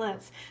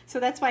framelits. So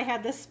that's why I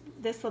had this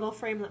little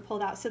framelit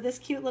pulled out. So this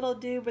cute little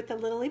dude with the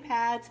lily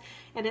pads,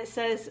 and it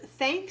says,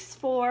 "Thanks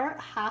for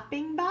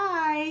hopping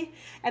by."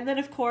 And then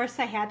of course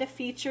I had to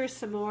feature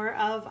some more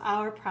of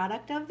our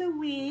product of the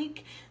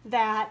week,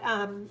 that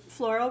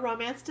Floral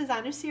Romance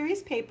Designer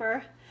Series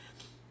paper.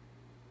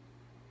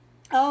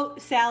 Oh,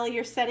 Sally,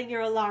 you're setting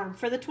your alarm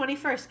for the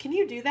 21st. Can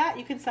you do that?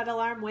 You can set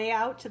alarm way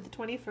out to the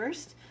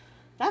 21st.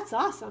 That's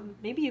awesome.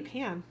 Maybe you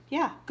can.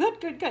 Yeah, good.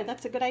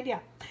 That's a good idea.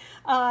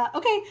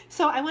 Okay,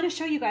 so I want to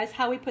show you guys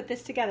how we put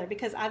this together,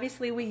 because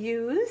obviously we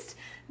used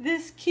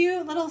this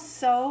cute little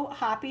Sew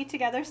Hoppy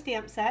Together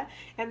stamp set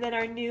and then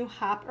our new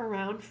Hop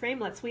Around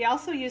framelits. We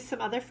also used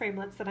some other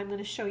framelits that I'm going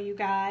to show you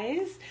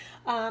guys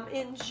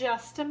in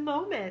just a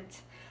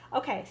moment.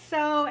 Okay,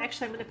 so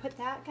actually I'm going to put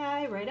that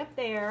guy right up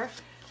there.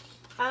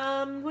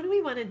 What do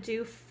we want to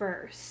do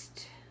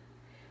first?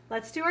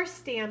 Let's do our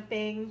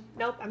stamping.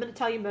 Nope, I'm going to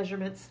tell you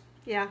measurements.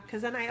 Yeah,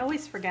 because then I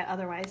always forget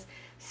otherwise.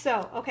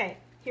 So, okay,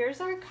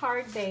 here's our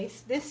card base.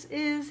 This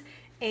is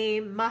a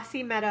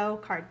Mossy Meadow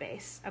card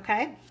base,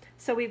 okay?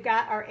 So we've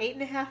got our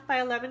 8.5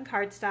 by 11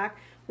 cardstock.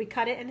 We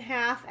cut it in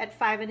half at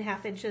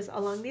 5.5 inches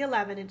along the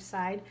 11-inch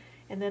side,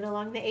 and then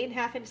along the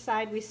 8.5 inch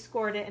side, we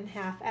scored it in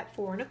half at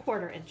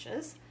 4.25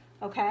 inches,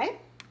 okay?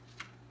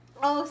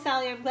 Oh,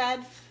 Sally, I'm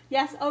glad.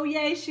 Yes, oh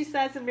yay, she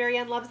says, and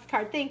Marianne loves the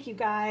card. Thank you,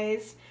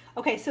 guys.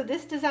 Okay, so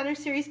this Designer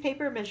Series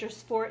paper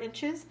measures 4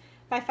 inches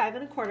by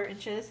 5.25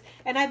 inches.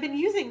 And I've been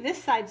using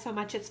this side so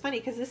much, it's funny,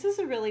 because this is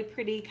a really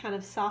pretty kind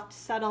of soft,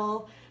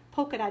 subtle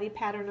polka dotty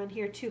pattern on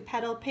here too.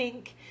 Petal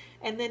pink,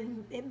 and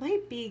then it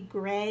might be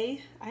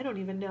gray, I don't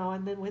even know,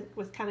 and then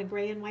with kind of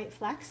gray and white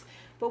flecks.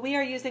 But we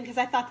are using, because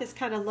I thought this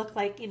kind of looked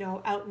like, you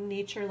know, out in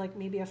nature, like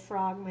maybe a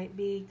frog might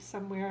be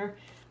somewhere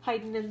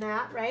hiding in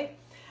that, right?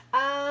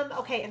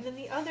 Okay, and then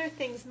the other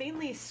things,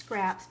 mainly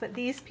scraps, but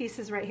these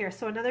pieces right here.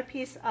 So another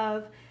piece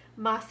of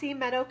Mossy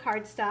Meadow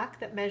cardstock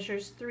that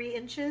measures 3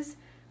 inches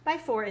by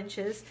 4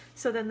 inches.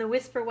 So then the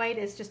Whisper White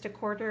is just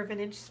 1/4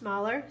 inch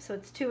smaller. So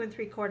it's 2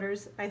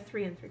 3/4 by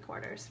 3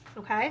 3/4.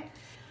 Okay.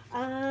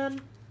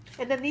 And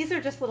then these are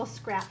just little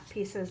scrap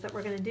pieces that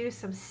we're going to do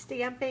some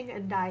stamping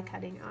and die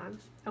cutting on.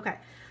 Okay.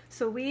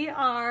 So we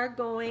are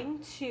going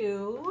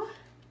to,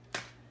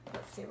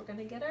 let's see, we're going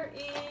to get our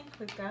ink.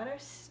 We've got our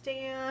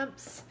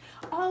stamps.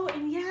 Oh,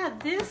 and yeah,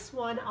 this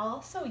one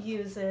also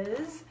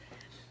uses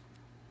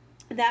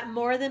that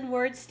More Than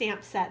Words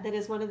stamp set that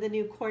is one of the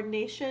new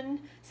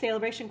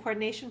SALE-A-BRATION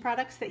coordination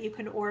products that you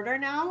can order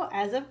now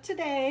as of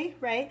today,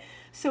 right?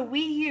 So we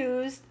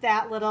used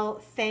that little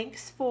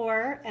thanks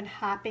for and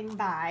hopping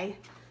by.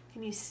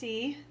 Can you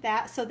see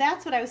that? So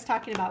that's what I was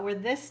talking about, where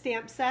this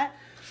stamp set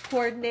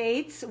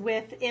coordinates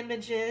with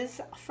images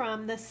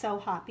from the Sew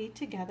Hoppy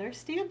Together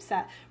stamp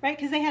set, right?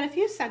 Because they had a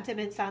few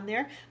sentiments on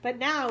there, but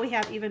now we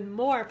have even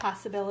more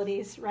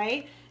possibilities,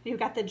 right? You've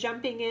got the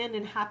jumping in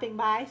and hopping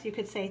by, so you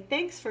could say,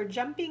 thanks for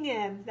jumping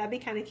in. That'd be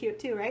kind of cute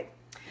too, right?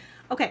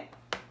 Okay.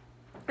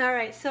 All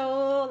right,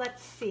 so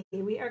let's see.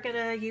 We are going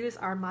to use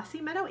our Mossy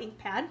Meadow ink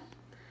pad.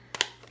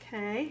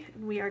 Okay,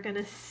 and we are going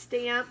to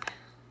stamp.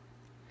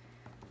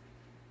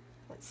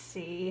 Let's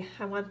see,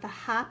 I want the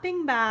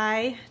hopping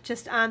by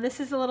just on, this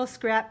is a little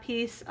scrap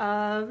piece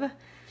of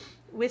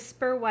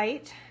Whisper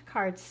White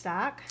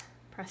cardstock.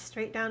 Press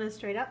straight down and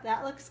straight up.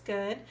 That looks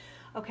good.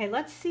 Okay,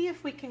 let's see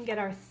if we can get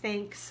our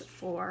thanks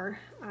for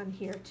on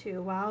here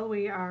too while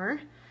we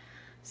are.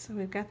 So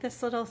we've got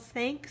this little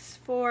thanks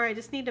for, I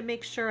just need to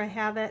make sure I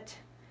have it,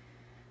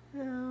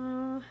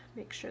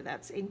 make sure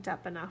that's inked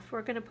up enough.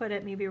 We're going to put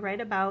it maybe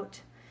right about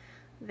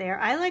there.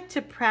 I like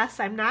to press,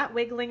 I'm not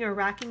wiggling or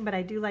rocking, but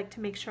I do like to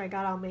make sure I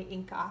got all my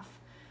ink off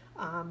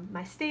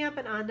my stamp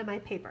and onto my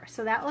paper.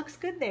 So that looks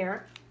good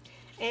there.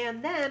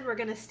 And then we're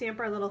going to stamp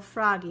our little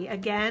froggy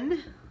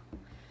again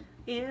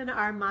in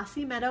our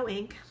Mossy Meadow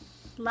ink.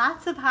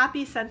 Lots of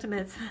hoppy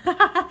sentiments.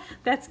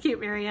 That's cute,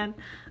 Marianne.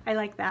 I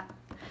like that.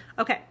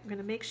 Okay, I'm going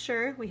to make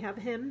sure we have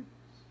him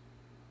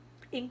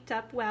inked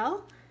up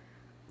well.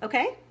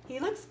 Okay, he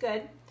looks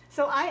good.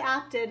 So I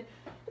opted,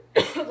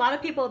 a lot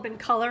of people have been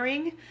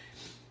coloring,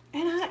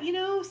 and you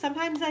know,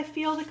 sometimes I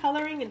feel the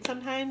coloring and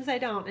sometimes I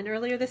don't. And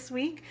earlier this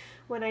week,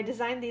 when I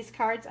designed these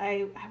cards,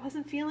 I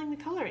wasn't feeling the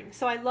coloring.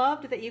 So I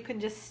loved that you can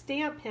just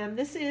stamp him.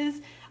 This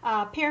is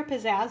Pear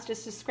Pizzazz,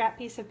 just a scrap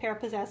piece of Pear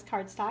Pizzazz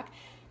cardstock.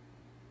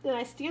 Then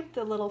I stamped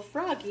the little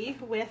froggy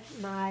with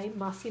my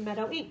Mossy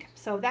Meadow ink.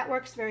 So that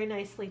works very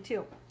nicely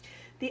too.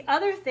 The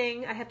other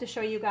thing I have to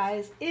show you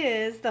guys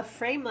is the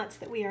framelits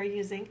that we are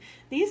using.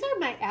 These are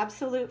my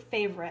absolute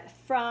favorite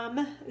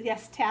from,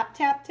 yes, tap,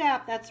 tap,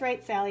 tap. That's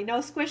right, Sally. No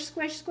squish,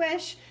 squish,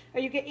 squish,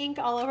 or you get ink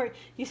all over.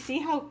 You see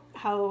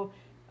how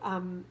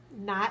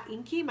not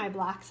inky my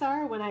blocks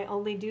are when I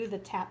only do the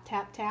tap,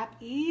 tap, tap,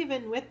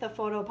 even with the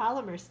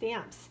photopolymer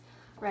stamps,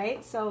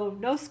 right? So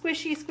no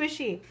squishy,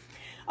 squishy.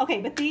 Okay,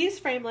 but these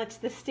framelits,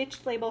 the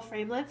stitched label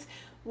framelits,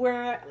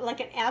 were like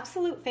an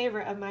absolute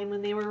favorite of mine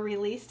when they were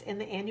released in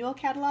the annual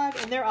catalog,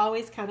 and they're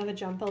always kind of a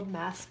jumbled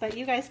mess, but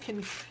you guys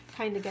can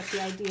kind of get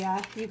the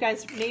idea. You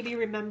guys maybe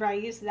remember I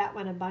used that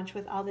one a bunch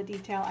with all the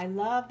detail. I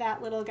love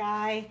that little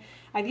guy.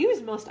 I've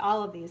used most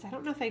all of these. I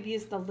don't know if I've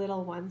used the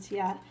little ones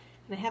yet,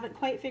 and I haven't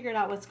quite figured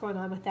out what's going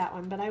on with that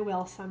one, but I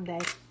will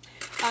someday.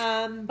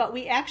 But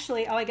we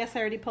actually, oh, I guess I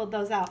already pulled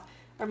those out,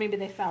 or maybe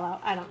they fell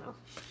out. I don't know.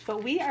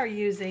 But we are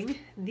using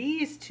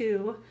these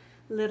two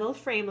little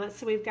framelits.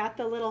 So we've got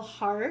the little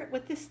heart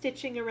with the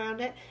stitching around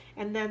it,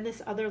 and then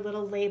this other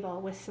little label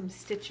with some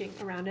stitching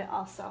around it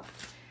also.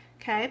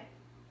 Okay,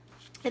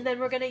 and then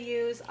we're going to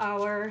use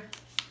our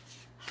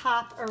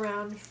hop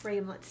around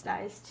framelits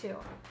dies too.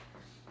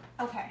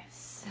 Okay,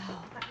 so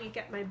let me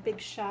get my big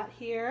shot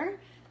here.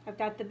 I've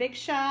got the big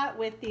shot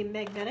with the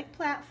magnetic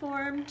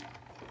platform.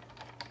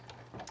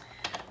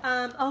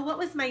 Oh, what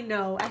was my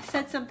no? I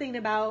said something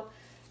about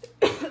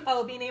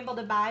being able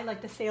to buy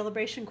like the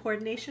SALE-A-BRATION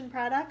coordination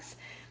products.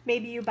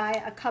 Maybe you buy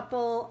a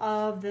couple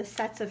of the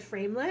sets of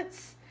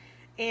framelits,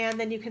 and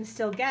then you can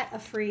still get a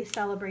free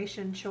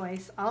celebration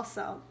choice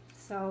also.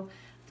 So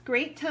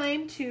great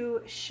time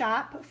to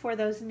shop for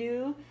those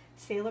new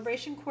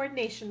SALE-A-BRATION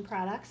coordination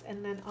products,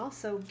 and then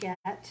also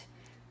get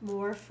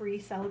more free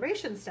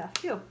celebration stuff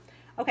too.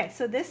 Okay,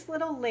 so this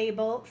little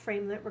label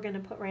framelit we're going to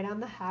put right on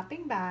the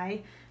hopping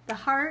by. The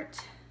heart,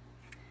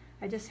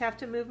 I just have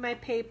to move my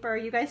paper.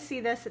 You guys see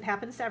this, it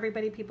happens to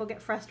everybody. People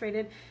get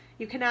frustrated.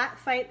 You cannot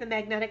fight the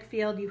magnetic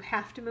field. You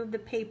have to move the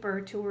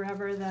paper to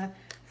wherever the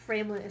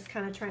framelit is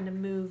kind of trying to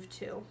move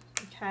to,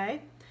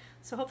 okay?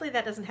 So hopefully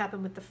that doesn't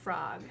happen with the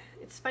frog.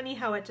 It's funny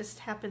how it just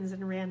happens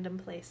in random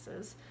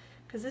places,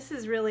 because this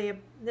is really,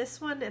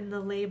 this one and the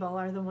label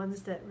are the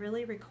ones that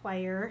really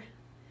require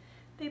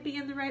they be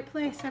in the right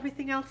place.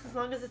 Everything else, as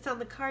long as it's on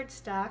the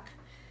cardstock,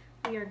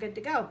 we are good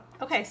to go.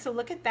 Okay, so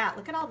look at that.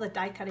 Look at all the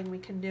die cutting we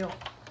can do,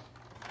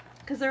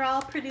 because they're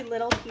all pretty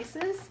little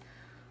pieces.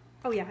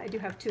 Oh yeah, I do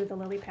have 2 of the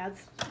lily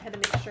pads. I had to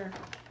make sure.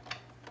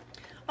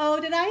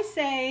 Oh, did I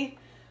say,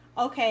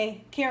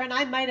 okay, Karen,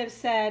 I might have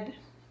said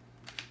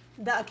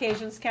the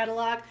occasions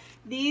catalog.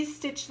 These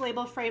stitch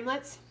label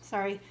framelits,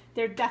 sorry,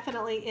 they're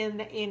definitely in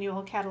the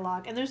annual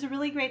catalog. And there's a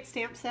really great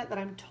stamp set that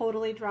I'm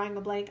totally drawing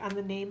a blank on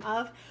the name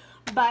of.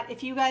 But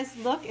if you guys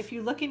look, if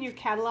you look in your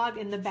catalog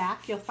in the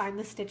back, you'll find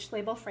the stitch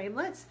label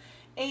framelits.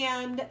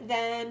 And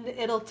then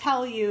it'll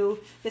tell you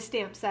the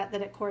stamp set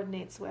that it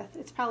coordinates with.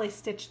 It's probably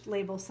stitched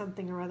label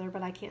something or other,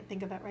 but I can't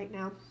think of it right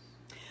now.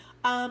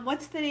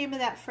 What's the name of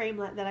that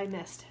framelit that I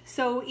missed?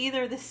 So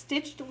either the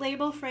stitched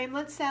label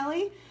framelit,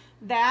 Sally,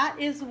 that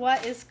is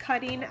what is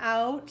cutting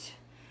out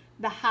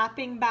the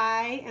hopping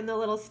by and the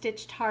little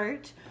stitched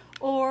heart,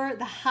 or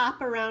the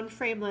hop around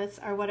framelits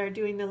are what are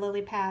doing the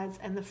lily pads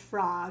and the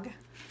frog.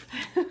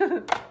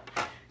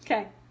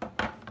 Okay.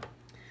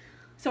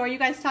 So are you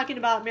guys talking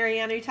about,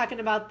 Marianne, are you talking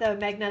about the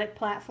magnetic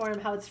platform,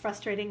 how it's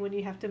frustrating when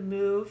you have to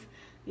move?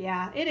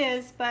 Yeah, it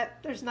is, but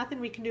there's nothing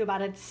we can do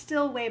about it. It's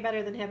still way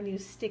better than having to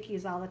use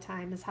stickies all the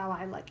time is how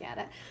I look at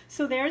it.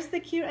 So there's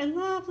the cute, I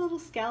love the little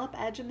scallop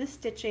edge and the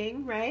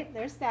stitching, right?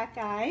 There's that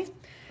guy.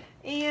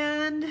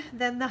 And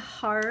then the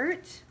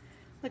heart.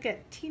 Look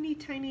at teeny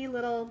tiny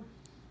little,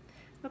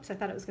 oops, I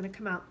thought it was going to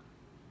come out.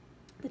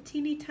 The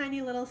teeny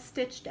tiny little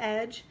stitched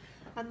edge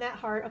on that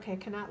heart. Okay, I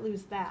cannot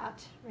lose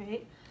that,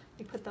 right?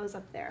 We put those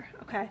up there,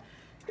 okay.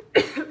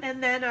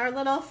 And then our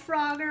little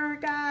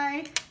Frogger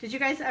guy. Did you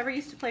guys ever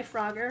used to play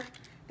Frogger?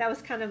 That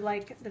was kind of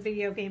like the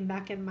video game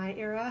back in my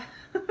era.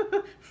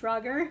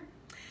 Frogger.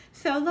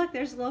 So look,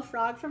 there's a little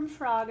frog from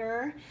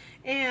Frogger.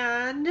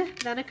 And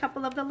then a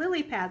couple of the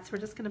lily pads. We're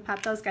just going to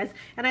pop those guys.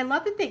 And I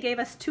love that they gave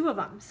us 2 of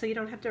them, so you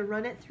don't have to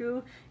run it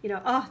through, you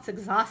know, oh, it's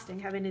exhausting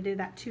having to do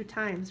that 2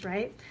 times,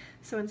 right?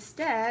 So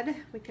instead,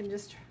 we can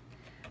just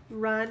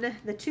run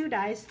the 2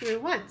 dies through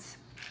once.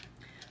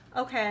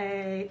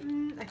 Okay,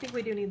 I think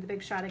we do need the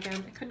big shot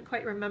again. I couldn't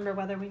quite remember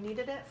whether we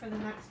needed it for the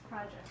next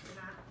project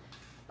or not,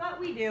 but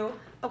we do.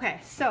 Okay,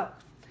 so I'm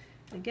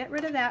gonna get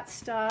rid of that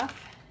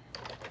stuff.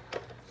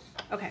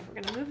 Okay,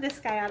 we're gonna move this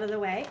guy out of the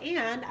way,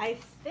 and I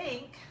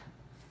think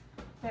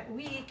that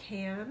we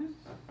can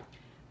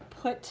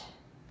put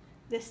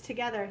this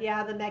together.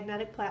 Yeah, the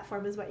magnetic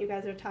platform is what you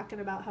guys are talking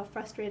about, how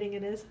frustrating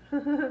it is.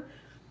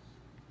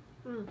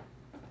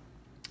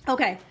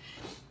 Okay,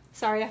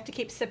 sorry, I have to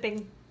keep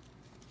sipping.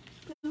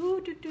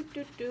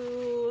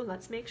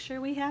 Let's make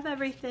sure we have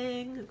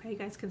everything. Okay, you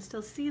guys can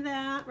still see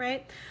that,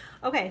 right?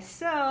 Okay,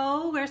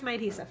 so where's my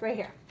adhesive? Right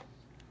here.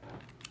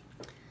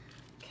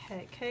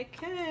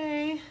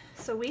 Okay.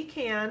 So we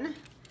can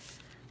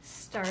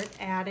start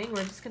adding.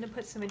 We're just going to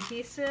put some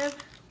adhesive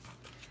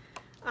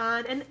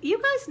on. And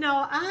you guys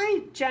know,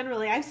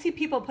 I see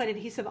people put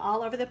adhesive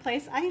all over the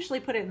place. I usually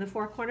put it in the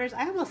 4 corners.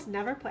 I almost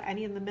never put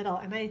any in the middle,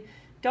 and I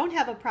don't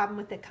have a problem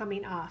with it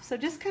coming off. So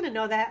just kind of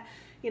know that.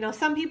 You know,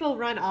 some people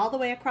run all the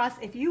way across.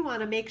 If you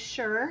want to make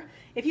sure,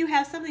 if you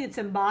have something that's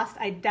embossed,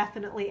 I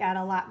definitely add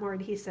a lot more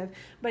adhesive.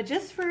 But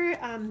just for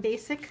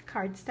basic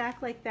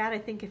cardstock like that, I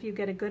think if you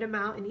get a good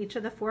amount in each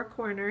of the 4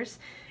 corners,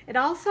 it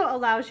also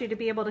allows you to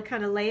be able to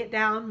kind of lay it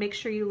down, make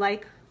sure you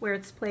like where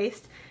it's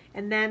placed,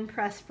 and then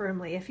press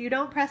firmly. If you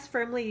don't press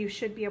firmly, you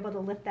should be able to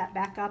lift that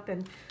back up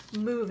and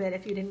move it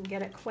if you didn't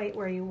get it quite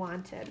where you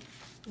wanted.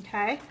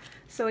 Okay,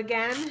 so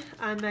again,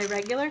 on my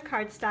regular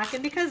cardstock,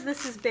 and because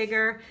this is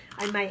bigger,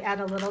 I might add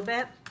a little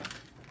bit,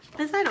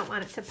 because I don't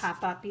want it to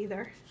pop up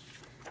either.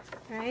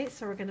 All right,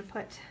 so we're going to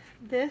put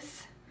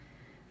this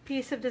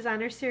piece of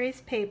Designer Series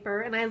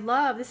paper, and I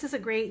love, this is a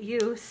great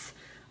use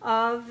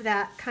of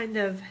that kind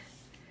of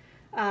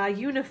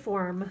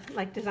uniform,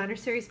 like Designer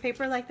Series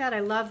paper like that. I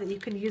love that you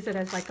can use it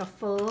as like a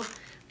full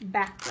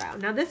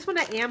background. Now this one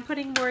I am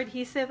putting more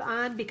adhesive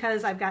on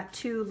because I've got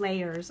 2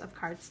 layers of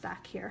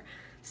cardstock here.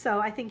 So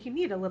I think you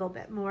need a little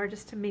bit more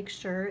just to make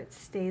sure it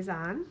stays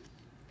on.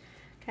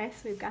 Okay,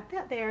 so we've got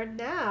that there.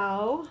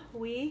 Now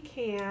we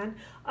can,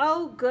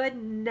 oh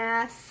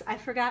goodness, I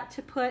forgot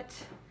to put,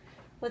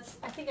 I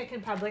think I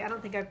can probably, I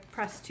don't think I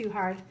pressed too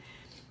hard.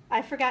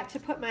 I forgot to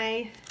put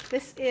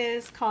this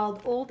is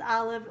called Old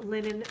Olive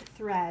Linen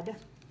Thread.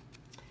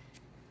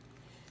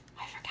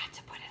 I forgot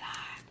to put it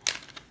on,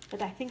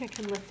 but I think I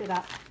can lift it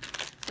up.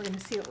 We're gonna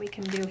see what we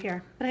can do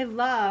here. But I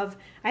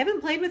haven't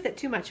played with it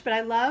too much, but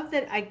I love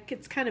that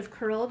it's kind of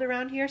curled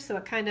around here, so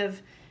it kind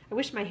of, I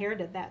wish my hair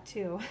did that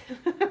too.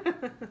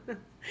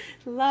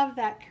 Love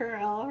that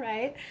curl,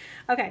 right?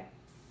 Okay,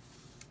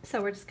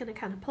 so we're just gonna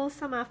kind of pull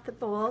some off the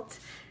bolt,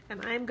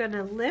 and I'm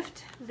gonna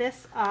lift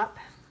this up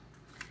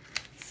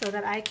so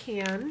that I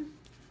can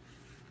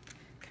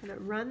kind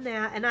of run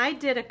that. And I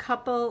did a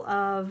couple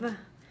of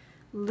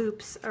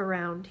loops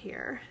around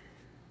here.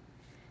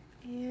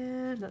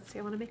 And let's see,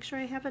 I wanna make sure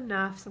I have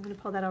enough, so I'm gonna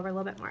pull that over a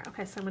little bit more.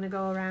 Okay, so I'm gonna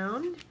go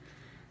around.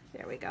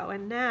 There we go,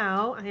 and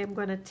now I am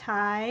going to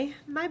tie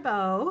my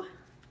bow.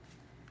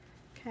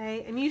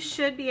 Okay, and you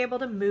should be able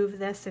to move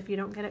this if you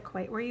don't get it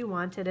quite where you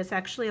want it. It's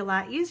actually a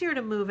lot easier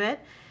to move it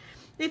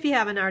if you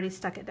haven't already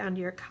stuck it down to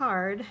your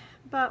card,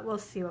 but we'll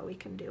see what we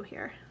can do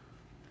here.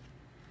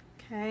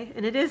 Okay,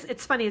 and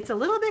it's funny, it's a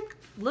little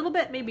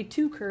bit maybe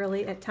too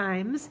curly at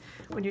times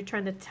when you're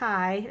trying to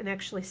tie and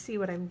actually see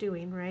what I'm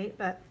doing, right?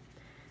 But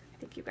I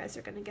think you guys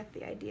are going to get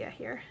the idea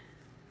here.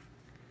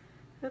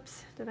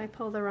 Oops, did I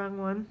pull the wrong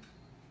one?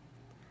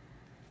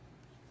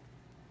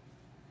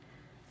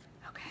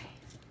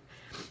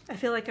 I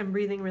feel like I'm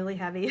breathing really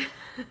heavy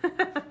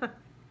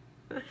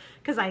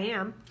because I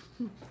am.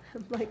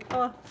 I'm like,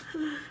 oh,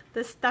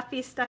 the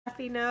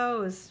stuffy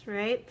nose,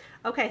 right?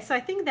 Okay, so I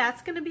think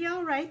that's going to be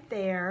all right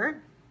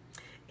there.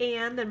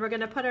 And then we're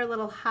going to put our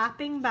little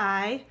hopping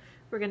by.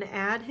 We're going to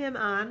add him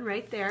on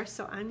right there.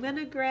 So I'm going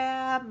to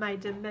grab my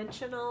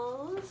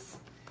dimensionals,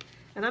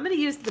 and I'm going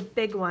to use the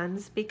big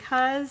ones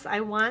because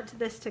I want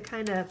this to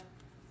kind of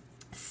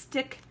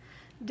stick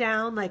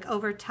down like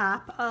over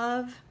top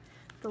of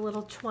the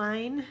little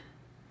twine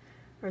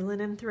or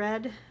linen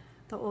thread,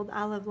 the old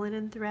olive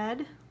linen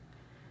thread.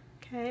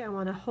 Okay, I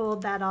want to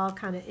hold that all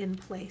kind of in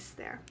place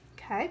there.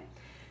 Okay,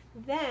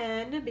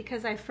 then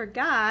because I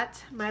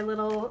forgot my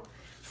little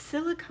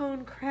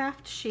silicone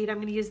craft sheet, I'm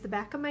going to use the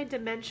back of my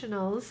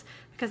dimensionals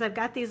because I've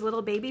got these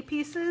little baby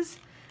pieces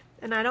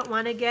and I don't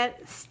want to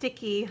get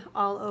sticky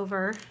all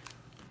over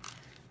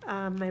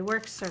my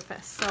work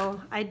surface.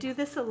 So I do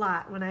this a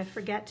lot when I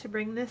forget to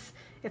bring this.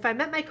 If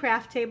I'm at my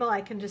craft table,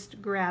 I can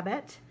just grab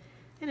it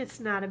and it's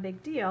not a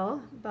big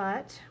deal,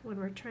 but when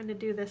we're trying to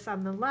do this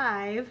on the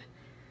live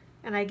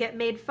and I get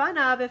made fun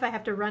of if I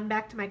have to run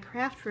back to my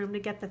craft room to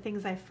get the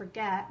things I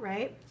forget,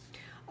 right?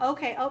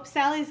 Okay, oh,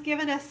 Sally's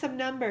given us some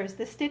numbers,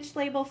 the stitched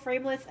label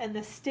framelits and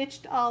the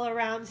stitched all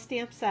around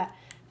stamp set.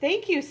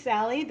 Thank you,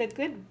 Sally, the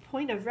good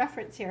point of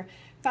reference here,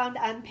 found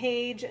on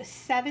page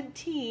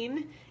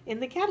 17 in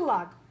the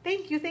catalog.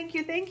 Thank you, thank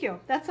you, thank you.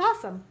 That's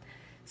awesome.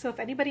 So if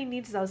anybody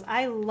needs those,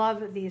 I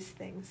love these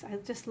things. I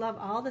just love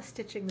all the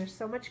stitching. There's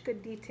so much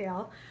good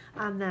detail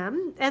on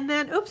them. And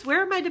then, oops,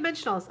 where are my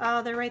dimensionals?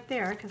 Oh, they're right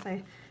there because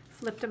I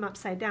flipped them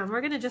upside down.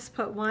 We're going to just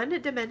put one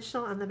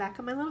dimensional on the back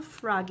of my little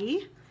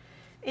froggy.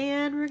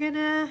 And we're going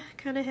to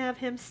kind of have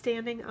him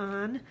standing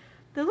on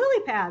the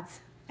lily pads.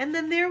 And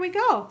then there we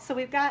go. So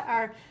we've got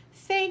our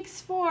thanks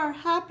for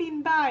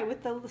hopping by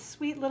with the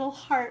sweet little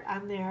heart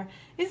on there.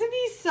 Isn't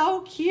he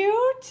so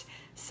cute?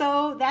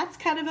 So that's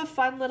kind of a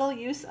fun little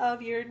use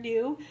of your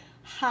new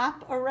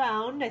hop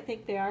around. I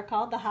think they are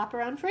called the hop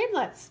around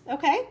framelits.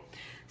 Okay,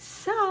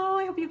 so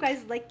I hope you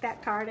guys like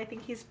that card. I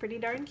think he's pretty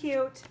darn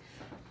cute.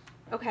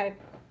 Okay,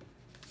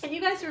 and you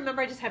guys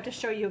remember, I just have to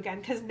show you again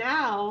because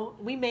now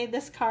we made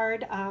this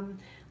card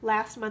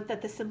last month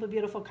at the Simple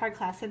Beautiful card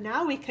class, and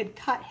now we could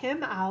cut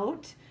him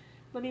out.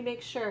 Let me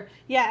make sure.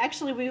 Yeah,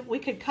 actually we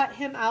could cut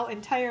him out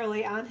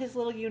entirely on his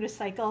little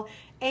unicycle,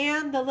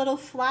 and the little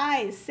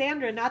flies,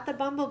 Sandra, not the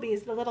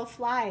bumblebees, the little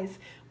flies.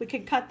 We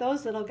could cut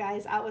those little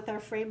guys out with our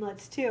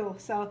framelits too.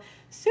 So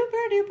super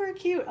duper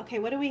cute. Okay,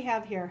 what do we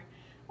have here?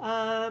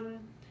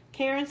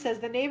 Karen says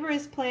the neighbor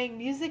is playing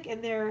music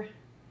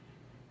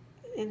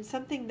in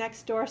something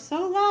next door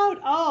so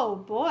loud. Oh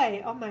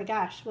boy, oh my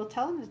gosh. Well,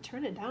 tell them to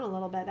turn it down a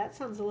little bit. That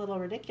sounds a little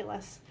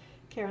ridiculous,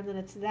 Karen, that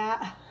it's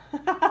that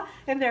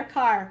in their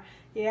car.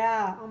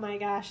 Yeah, oh my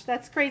gosh,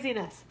 that's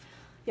craziness.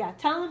 Yeah,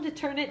 tell them to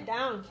turn it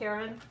down,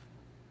 Karen.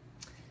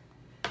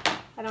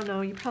 I don't know,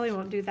 you probably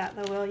won't do that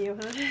though, will you,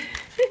 huh?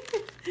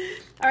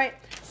 All right,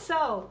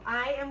 so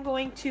I am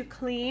going to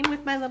clean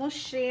with my little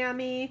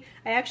chamois.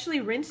 I actually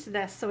rinsed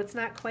this so it's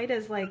not quite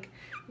as like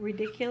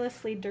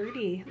ridiculously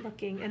dirty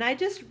looking. And I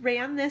just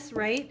ran this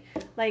right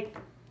like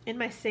in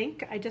my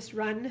sink. I just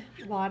run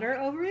water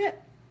over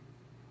it.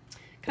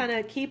 Kind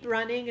of keep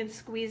running and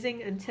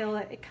squeezing until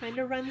it kind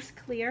of runs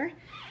clear.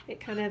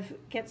 It kind of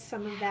gets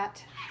some of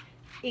that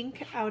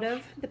ink out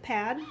of the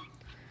pad.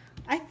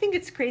 I think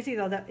it's crazy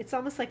though that it's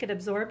almost like it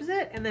absorbs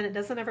it and then it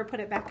doesn't ever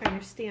put it back on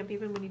your stamp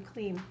even when you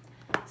clean.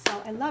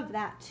 So I love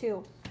that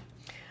too.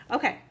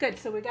 Okay, good.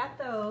 So we got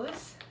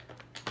those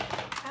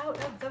out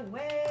of the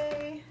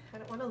way. I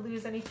don't want to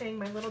lose anything.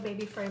 My little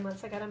baby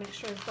framelits, I got to make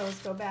sure that those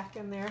go back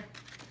in there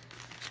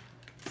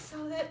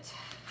so that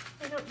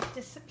they don't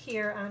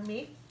disappear on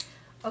me.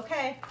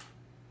 Okay,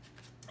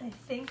 I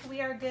think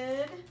we are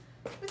good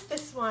with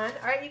this one.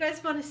 All right, you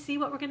guys want to see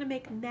what we're going to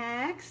make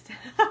next?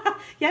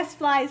 Yes,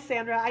 flies,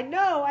 Sandra. I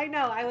know.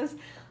 I was,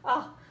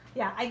 oh,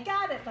 yeah, I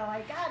got it, though.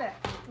 I got it.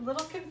 A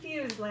little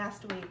confused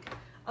last week.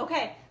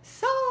 Okay,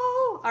 so,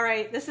 all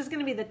right, this is going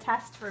to be the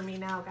test for me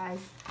now, guys.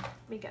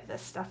 Let me get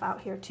this stuff out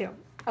here, too.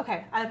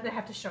 Okay, I'm going to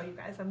have to show you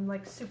guys. I'm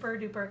like super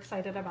duper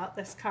excited about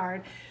this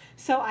card.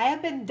 So I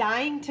have been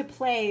dying to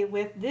play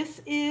with,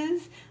 this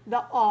is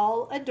the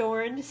All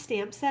Adorned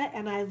Stamp Set,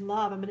 and I'm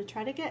going to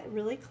try to get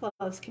really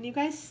close. Can you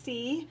guys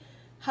see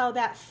how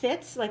that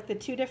fits? Like the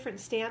two different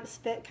stamps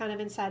fit kind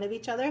of inside of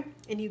each other.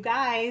 And you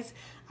guys,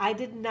 I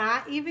did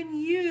not even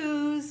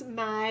use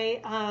my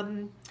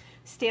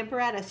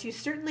Stamparatus. You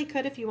certainly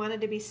could if you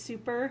wanted to be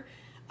super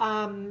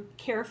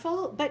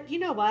careful, but you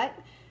know what?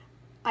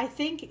 I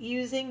think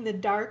using the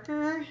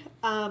darker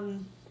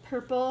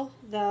purple,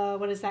 the,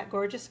 what is that,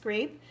 Gorgeous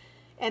Grape,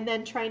 and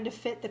then trying to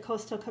fit the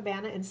Coastal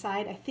Cabana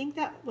inside, I think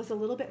that was a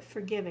little bit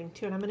forgiving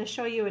too. And I'm going to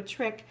show you a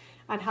trick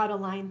on how to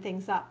line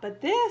things up. But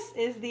this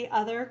is the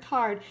other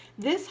card.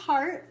 This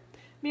heart,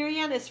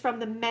 Marianne, is from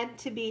the Meant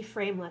to Be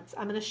Framelits.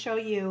 I'm going to show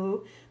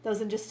you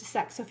those in just a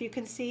sec. So if you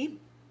can see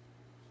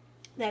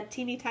that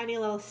teeny tiny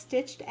little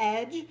stitched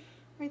edge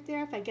right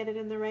there, if I get it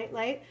in the right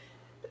light,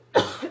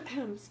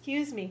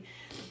 excuse me.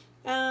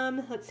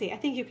 Let's see, I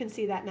think you can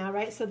see that now,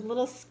 right? So the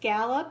little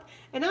scallop,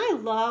 and I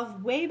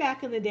love, way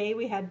back in the day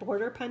we had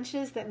border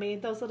punches that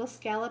made those little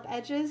scallop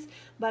edges,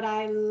 but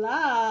I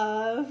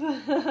love,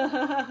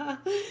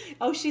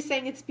 oh, she's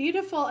saying it's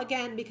beautiful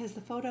again because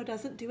the photo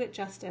doesn't do it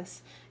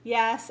justice.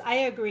 Yes, I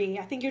agree.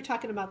 I think you're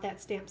talking about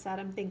that stamp set,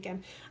 I'm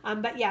thinking.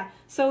 But yeah,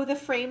 so the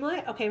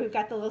framelit, okay, we've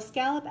got the little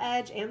scallop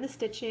edge and the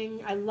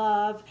stitching. I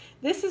love,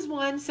 this is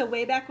one, so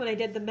way back when I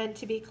did the Meant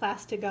to Be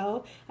class to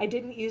go, I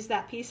didn't use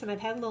that piece, and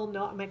I've had a little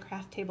note on my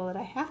craft table that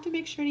I have to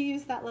make sure to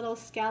use that little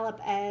scallop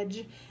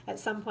edge at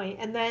some point,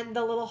 and then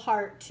the little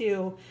heart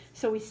too.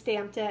 So we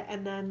stamped it,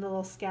 and then the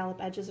little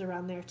scallop edges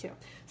around there too.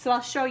 So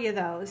I'll show you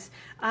those.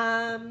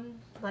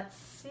 Let's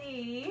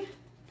see,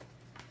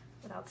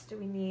 what else do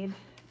we need?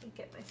 Let me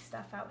get my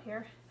stuff out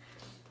here.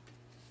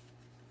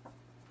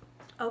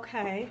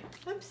 Okay,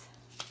 oops.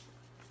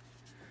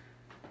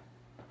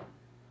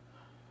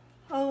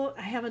 Oh,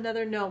 I have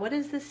another note. What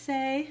does this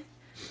say?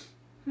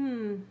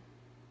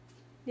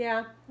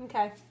 Yeah,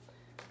 okay.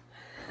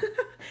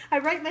 I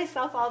write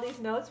myself all these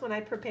notes when I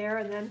prepare,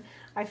 and then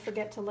I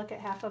forget to look at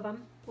half of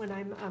them when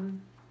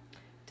I'm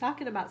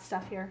talking about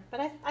stuff here.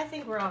 But I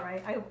think we're all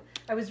right.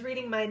 I was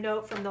reading my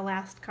note from the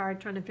last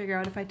card, trying to figure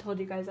out if I told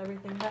you guys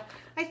everything, but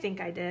I think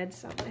I did,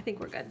 so I think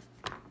we're good.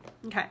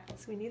 Okay,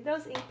 so we need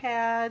those ink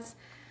pads.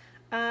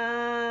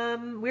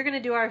 We're going to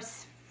do our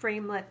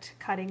framelit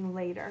cutting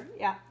later.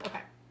 Yeah,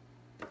 okay.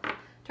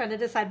 Trying to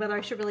decide whether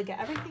I should really get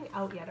everything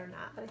out yet or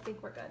not, but I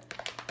think we're good.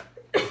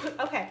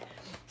 Okay,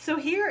 so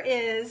here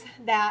is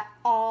that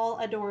All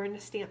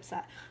Adorned stamp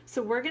set.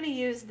 So we're going to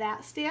use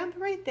that stamp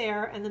right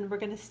there, and then we're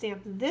going to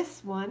stamp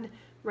this one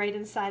right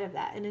inside of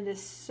that, and it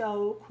is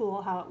so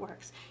cool how it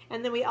works.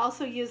 And then we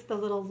also use the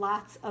little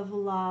Lots of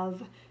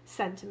Love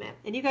sentiment,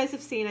 and you guys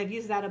have seen I've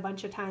used that a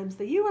bunch of times.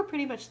 The "You are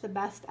pretty much the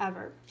best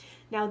ever."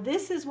 Now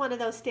this is one of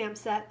those stamp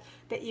sets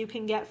that you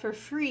can get for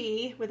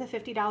free with a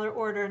 $50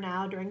 order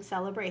now during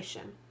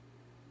celebration.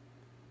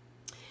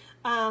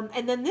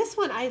 And then this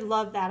one, I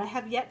love that. I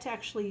have yet to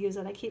actually use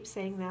it. I keep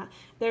saying that.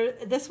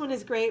 This one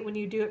is great when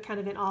you do it kind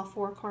of in all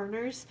four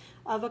corners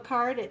of a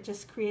card. It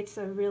just creates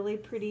a really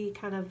pretty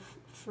kind of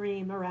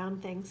frame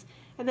around things.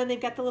 And then they've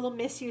got the little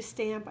Miss You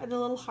stamp and the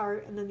little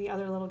heart and then the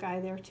other little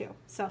guy there too.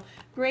 So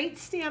great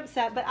stamp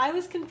set, but I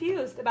was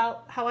confused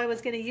about how I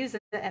was going to use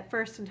it at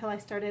first until I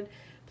started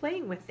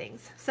playing with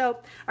things. So,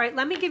 all right,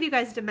 let me give you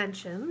guys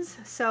dimensions.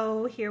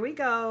 So here we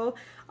go.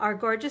 Our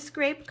Gorgeous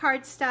Grape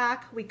cardstock,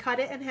 we cut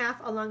it in half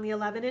along the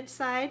 11-inch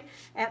side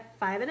at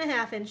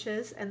 5.5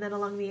 inches, and then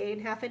along the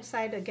 8.5-inch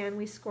side, again,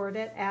 we scored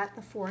it at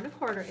the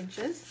 4.25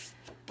 inches.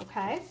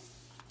 Okay.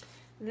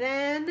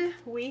 Then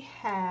we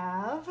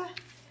have,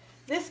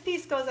 this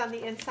piece goes on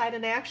the inside,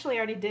 and I actually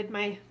already did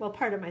my, well,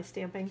 part of my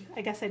stamping.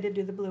 I guess I did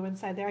do the blue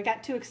inside there. I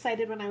got too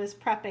excited when I was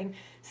prepping,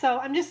 so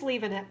I'm just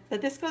leaving it.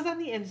 But this goes on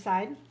the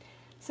inside.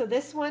 So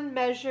this one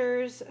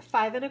measures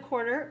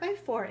 5.25 by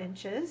 4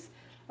 inches.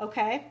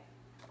 Okay.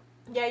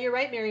 Yeah, you're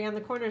right, Marianne.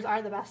 The corners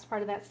are the best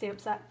part of that stamp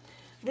set.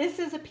 This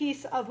is a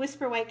piece of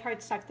Whisper White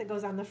cardstock that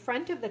goes on the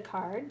front of the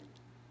card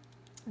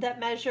that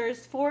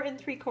measures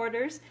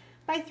 4.75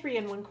 by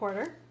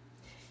 3.25.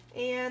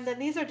 And then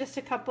these are just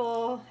a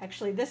couple,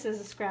 actually this is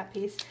a scrap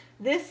piece.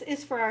 This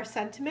is for our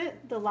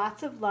sentiment, the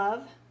Lots of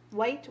Love,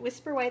 white,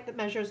 Whisper White that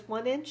measures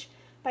 1 inch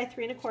by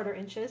 3.25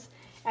 inches.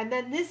 And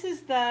then this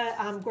is the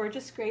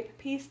Gorgeous Grape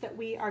piece that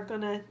we are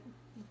going to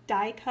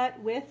die cut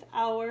with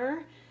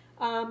our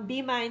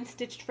Be Mine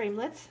stitched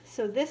framelits.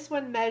 So this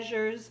one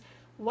measures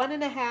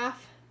 1.5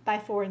 by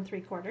 4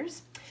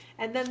 3/4.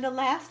 And then the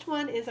last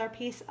one is our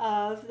piece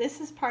of, this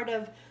is part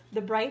of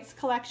the Brights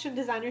Collection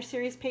Designer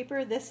Series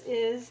paper. This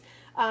is,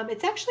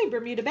 it's actually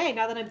Bermuda Bay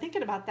now that I'm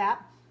thinking about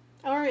that.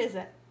 Or is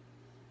it?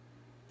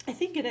 I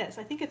think it is.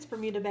 I think it's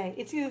Bermuda Bay.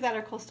 It's either that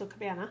or Coastal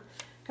Cabana,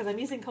 because I'm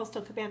using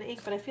Coastal Cabana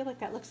ink, but I feel like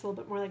that looks a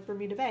little bit more like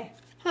Bermuda Bay.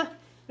 Huh,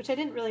 which I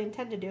didn't really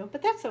intend to do,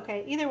 but that's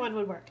okay. Either one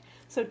would work.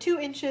 So 2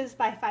 inches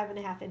by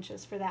 5.5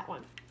 inches for that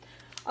one.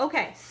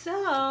 Okay,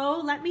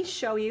 so let me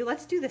show you.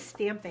 Let's do the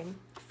stamping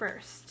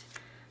first.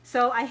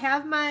 So I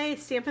have my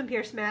Stampin'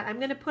 Pierce mat. I'm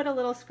going to put a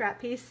little scrap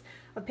piece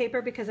of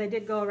paper because I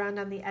did go around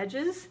on the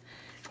edges,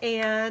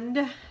 and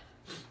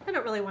I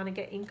don't really want to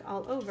get ink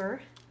all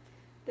over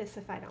this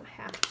if I don't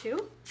have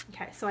to.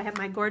 Okay, so I have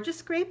my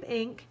Gorgeous Grape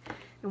ink,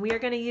 and we are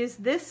going to use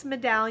this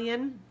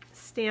medallion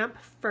stamp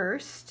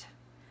first.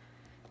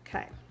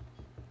 Okay,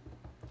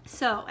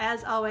 so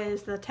as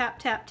always, the tap,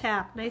 tap,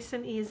 tap, nice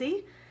and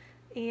easy.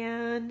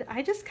 And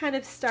I just kind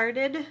of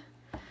started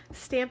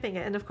stamping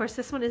it. And of course,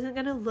 this one isn't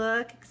going to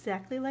look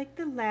exactly like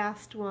the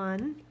last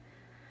one.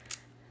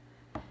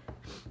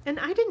 And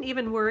I didn't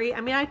even worry.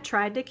 I mean, I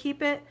tried to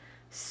keep it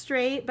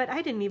straight, but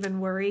I didn't even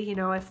worry, you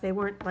know, if they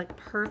weren't like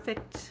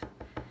perfectly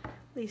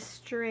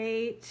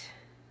straight.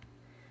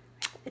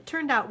 It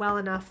turned out well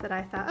enough that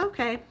I thought,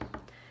 okay,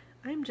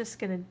 I'm just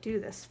going to do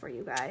this for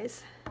you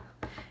guys.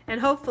 And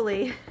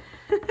hopefully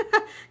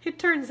it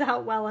turns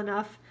out well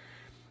enough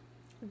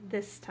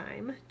this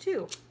time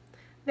too.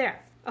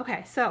 There.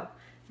 Okay, so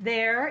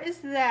there is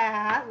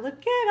that.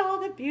 Look at all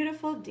the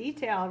beautiful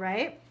detail,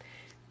 right?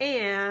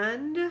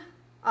 And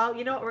oh,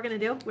 you know what we're going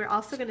to do? We're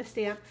also going to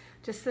stamp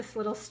just this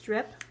little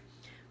strip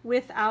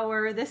with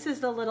our, this is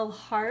the little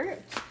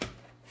heart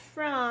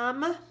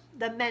from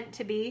the Meant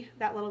to Be,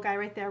 that little guy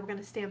right there. We're going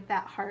to stamp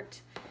that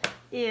heart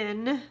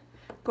in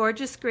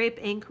Gorgeous Grape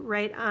ink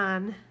right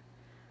on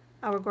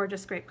our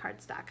Gorgeous Grape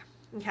cardstock.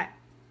 Okay.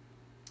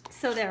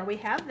 So there, we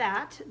have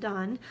that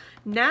done.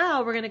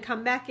 Now we're going to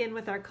come back in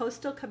with our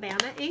Coastal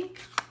Cabana ink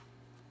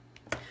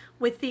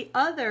with the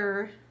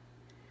other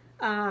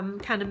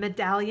kind of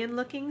medallion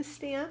looking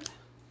stamp,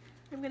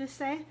 I'm going to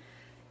say.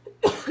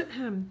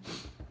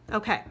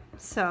 Okay,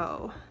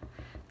 so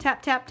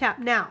tap, tap, tap.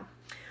 Now,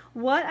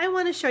 what I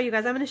want to show you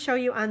guys, I'm going to show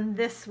you on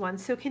this one.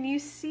 So can you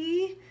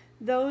see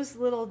those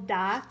little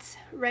dots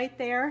right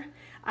there?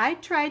 I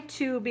tried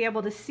to be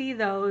able to see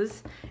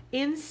those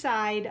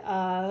inside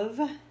of,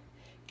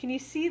 can you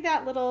see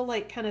that little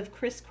like kind of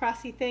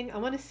crisscrossy thing? I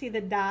want to see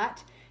the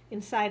dot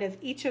inside of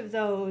each of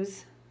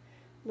those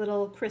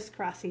little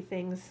crisscrossy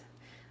things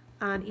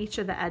on each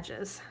of the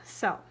edges.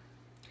 So,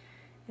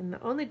 and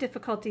the only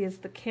difficulty is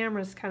the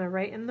camera's kind of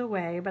right in the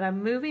way, but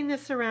I'm moving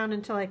this around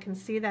until I can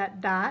see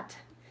that dot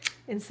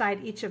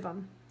inside each of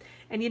them.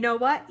 And you know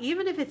what?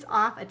 Even if it's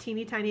off a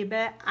teeny tiny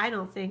bit, I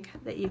don't think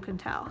that you can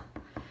tell.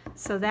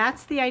 So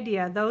that's the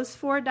idea. Those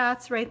 4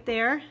 dots right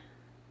there,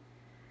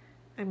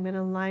 I'm going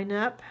to line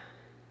up.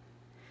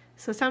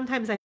 So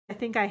sometimes I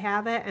think I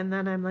have it, and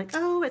then I'm like,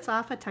 oh, it's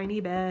off a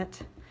tiny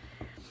bit.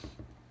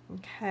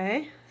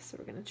 Okay, so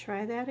we're going to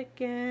try that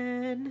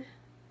again.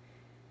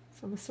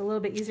 It's almost a little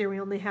bit easier.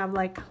 We only have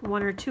like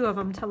 1 or 2 of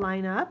them to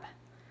line up.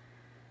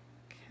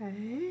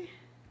 Okay.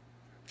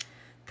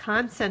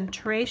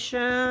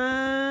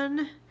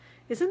 Concentration.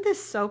 Isn't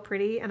this so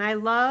pretty? And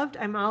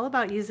I'm all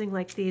about using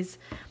like these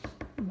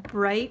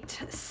bright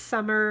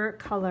summer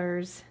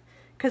colors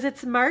because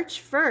it's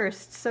March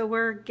 1st, so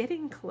we're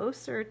getting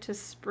closer to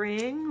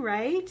spring,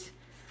 right?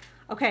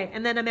 Okay,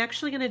 and then I'm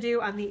actually going to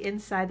do on the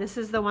inside. This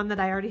is the one that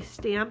I already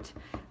stamped,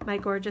 my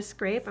Gorgeous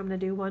Grape. I'm going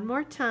to do one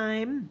more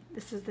time.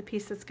 This is the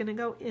piece that's going to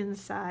go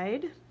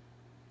inside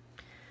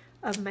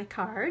of my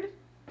card.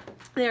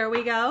 There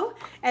we go.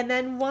 And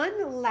then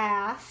one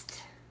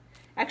last,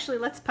 actually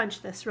let's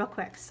punch this real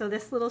quick. So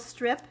this little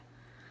strip,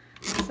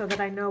 so that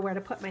I know where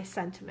to put my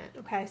sentiment.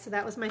 Okay, so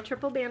that was my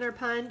triple banner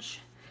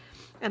punch.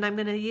 And I'm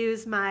going to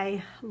use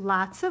my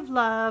Lots of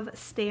Love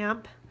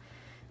stamp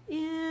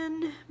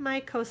in my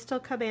Coastal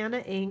Cabana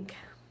ink.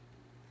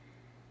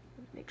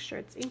 Make sure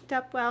it's inked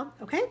up well.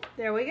 Okay,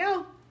 there we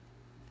go.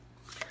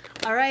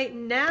 All right,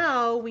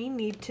 now we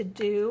need to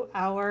do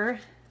our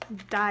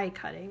die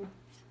cutting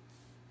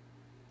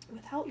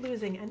without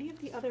losing any of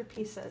the other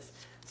pieces.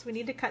 So we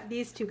need to cut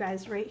these 2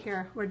 guys right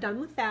here. We're done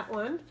with that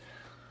one.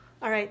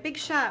 All right, Big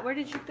Shot, where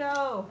did you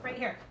go? Right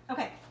here.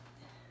 Okay.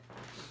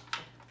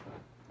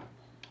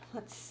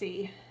 Let's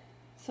see.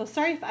 So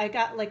sorry if I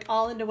got like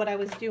all into what I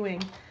was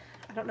doing.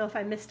 I don't know if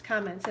I missed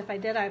comments. If I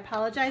did, I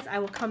apologize. I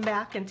will come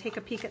back and take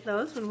a peek at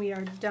those when we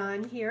are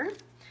done here.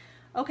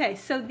 Okay,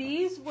 so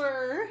these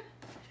were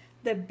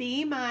the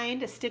Be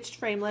Mind Stitched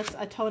Framelits,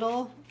 a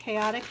total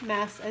chaotic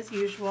mess as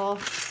usual.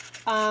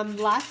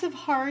 Lots of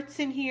hearts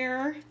in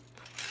here.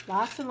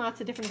 Lots and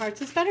lots of different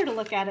hearts. It's better to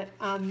look at it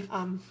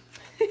in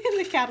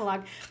the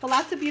catalog. But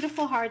lots of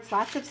beautiful hearts,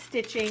 lots of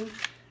stitching.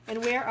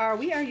 And we are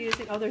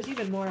using, oh, there's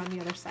even more on the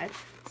other side.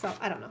 So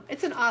I don't know.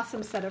 It's an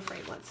awesome set of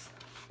framelits.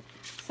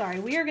 Sorry,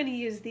 we are going to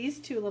use these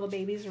 2 little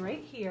babies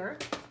right here.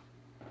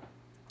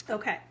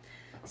 Okay,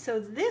 so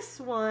this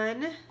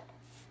one,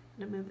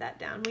 I'm gonna move that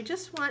down. We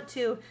just want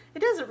to, it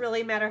doesn't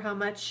really matter how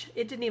much,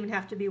 it didn't even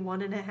have to be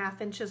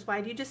 1.5 inches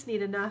wide. You just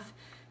need enough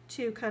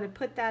to kind of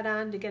put that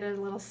on to get a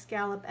little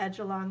scallop edge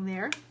along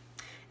there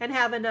and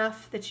have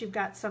enough that you've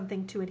got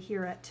something to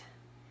adhere it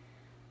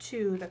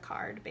to the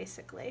card,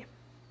 basically.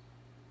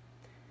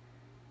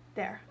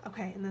 There,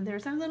 okay, and then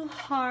there's our little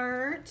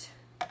heart.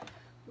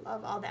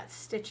 Love all that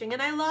stitching,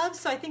 and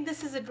I think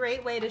this is a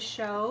great way to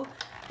show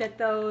that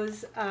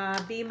those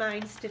Be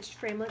Mine stitched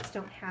framelits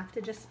don't have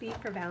to just be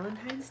for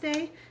Valentine's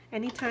Day.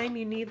 Anytime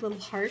you need little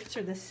hearts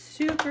or this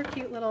super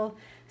cute little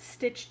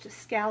stitched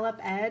scallop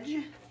edge.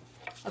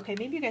 Okay,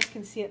 maybe you guys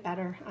can see it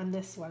better on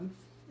this one.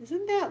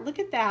 Isn't that, look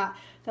at that,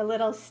 the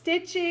little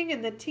stitching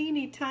and the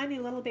teeny tiny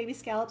little baby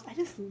scallops. I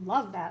just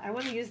love that. I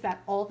want to use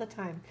that all the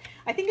time.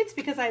 I think it's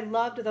because I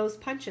loved those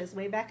punches.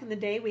 Way back in the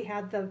day we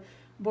had the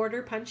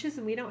border punches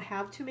and we don't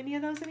have too many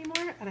of those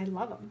anymore, and I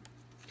love them.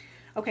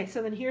 Okay,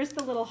 so then here's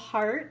the little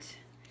heart.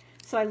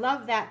 So I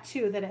love that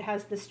too, that it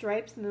has the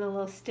stripes and then the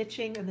little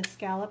stitching and the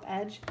scallop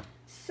edge.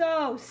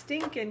 So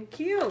stinking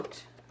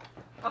cute.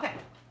 Okay,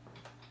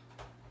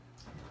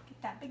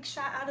 get that big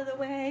shot out of the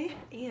way,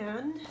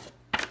 and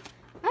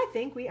I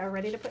think we are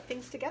ready to put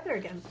things together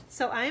again.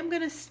 So I am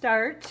going to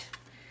start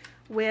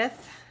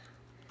with,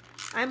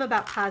 I'm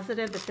about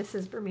positive that this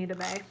is Bermuda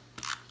Bay,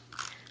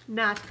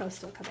 not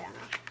Coastal Cabana.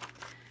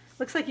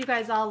 Looks like you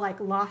guys all like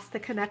lost the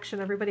connection.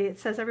 Everybody, it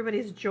says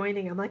everybody's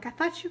joining. I'm like, I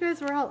thought you guys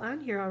were all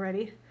on here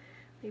already.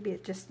 Maybe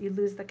it just, you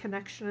lose the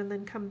connection and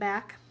then come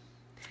back.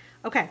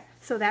 Okay,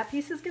 so that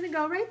piece is going to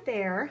go right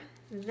there.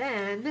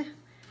 Then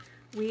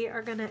we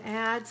are going to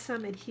add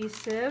some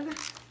adhesive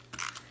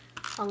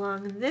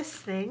along this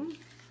thing.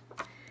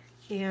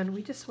 And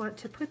we just want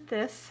to put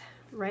this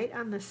right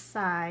on the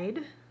side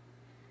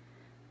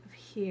of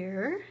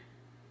here.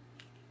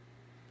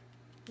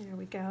 There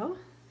we go.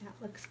 That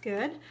looks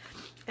good.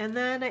 And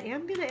then I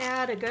am going to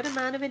add a good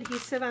amount of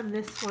adhesive on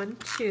this one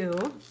too,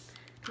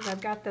 because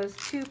I've got those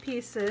two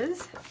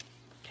pieces.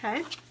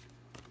 Okay.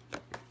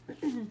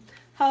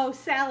 Oh,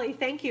 Sally,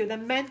 thank you. The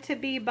Meant to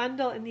Be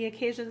bundle in the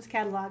Occasions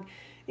catalog.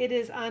 It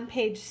is on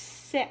page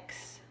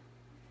 6.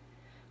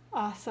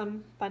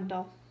 Awesome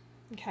bundle.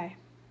 Okay.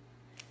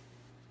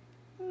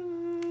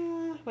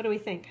 What do we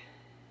think?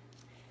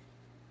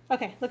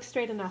 Okay, looks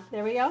straight enough.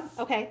 There we go.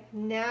 Okay,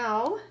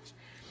 now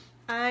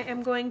I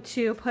am going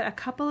to put a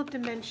couple of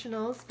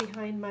dimensionals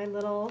behind my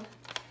little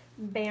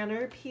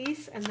banner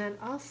piece and then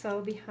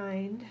also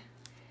behind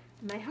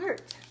my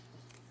heart.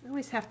 I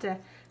always have to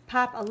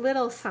pop a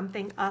little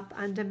something up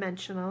on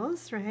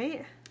dimensionals,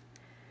 right?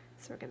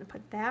 So we're going to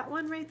put that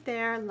one right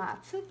there.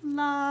 Lots of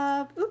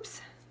love.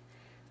 Oops.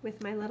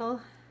 With my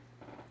little,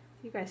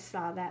 you guys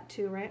saw that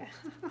too, right?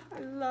 I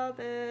love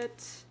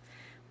it.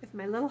 With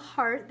my little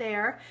heart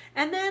there.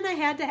 And then I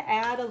had to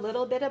add a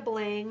little bit of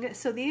bling.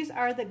 So these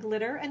are the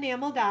glitter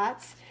enamel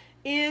dots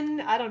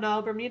in, I don't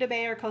know, Bermuda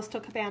Bay or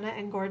Coastal Cabana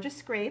and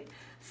Gorgeous Grape.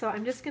 So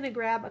I'm just going to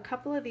grab a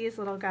couple of these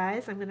little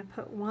guys. I'm going to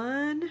put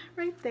one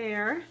right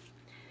there.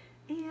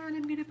 And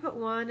I'm going to put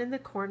one in the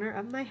corner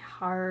of my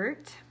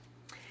heart.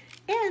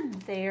 And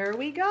there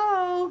we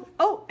go.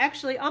 Oh,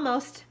 actually,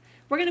 almost.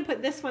 We're going to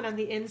put this one on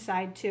the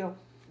inside too.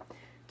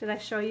 Did I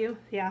show you?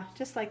 Yeah,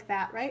 just like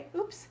that, right?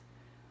 Oops.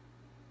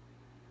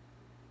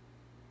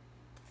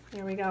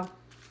 There we go.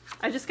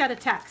 I just got a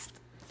text.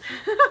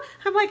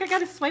 I'm like, I got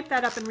to swipe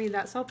that up and read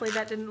that. So hopefully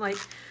that didn't like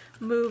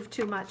move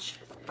too much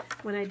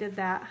when I did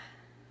that.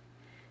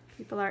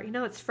 People are, you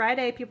know, it's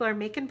Friday. People are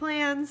making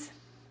plans.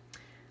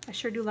 I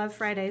sure do love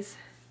Fridays.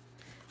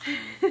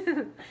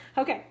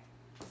 Okay.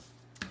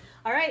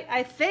 All right,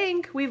 I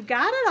think we've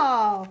got it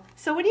all.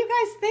 So what do you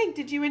guys think?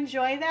 Did you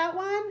enjoy that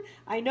one?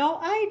 I know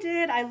I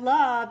did. I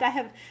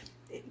have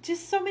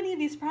just so many of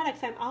these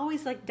products I'm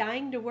always like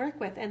dying to work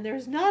with, and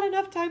there's not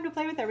enough time to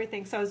play with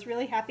everything. So I was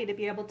really happy to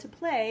be able to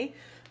play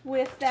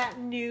with that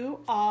new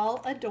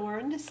all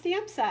adorned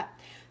stamp set.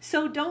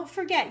 So don't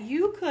forget,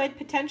 you could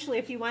potentially,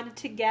 if you wanted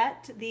to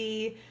get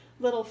the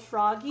little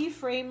froggy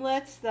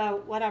framelits, the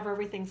whatever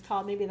everything's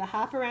called, maybe the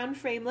hop around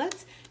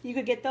framelits, you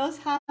could get those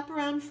hop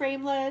around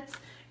framelits.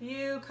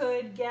 You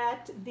could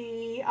get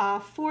the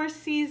Four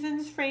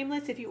Seasons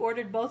framelits. If you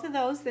ordered both of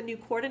those, the new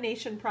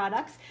coordination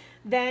products,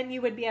 then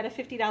you would be at a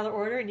 $50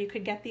 order and you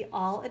could get the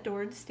all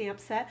adorned stamp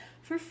set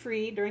for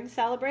free during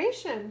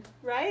celebration,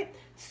 right?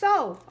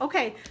 So,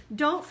 okay,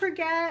 don't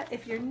forget,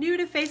 if you're new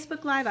to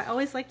Facebook Live, I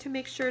always like to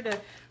make sure to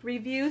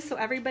review so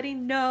everybody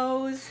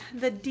knows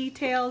the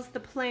details, the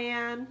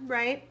plan,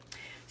 right?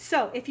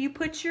 So if you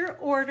put your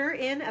order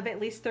in of at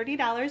least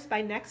 $30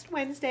 by next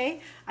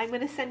Wednesday, I'm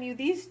going to send you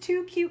these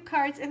 2 cute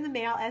cards in the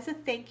mail as a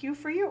thank you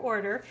for your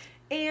order.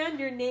 And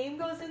your name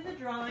goes in the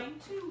drawing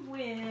to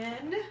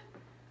win.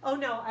 Oh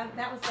no,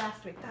 that was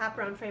last week, the Hop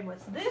Around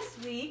Framelits. This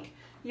week,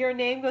 your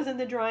name goes in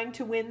the drawing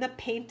to win the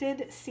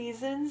Painted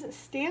Seasons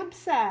stamp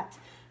set,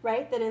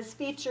 right? That is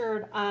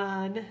featured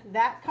on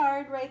that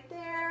card right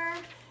there.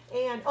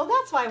 And, oh,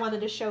 that's why I wanted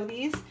to show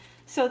these.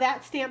 So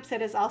that stamp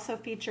set is also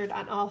featured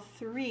on all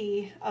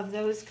 3 of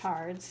those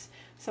cards.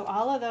 So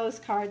all of those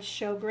cards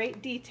show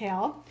great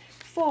detail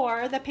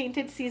for the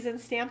Painted Season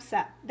stamp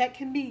set that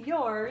can be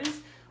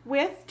yours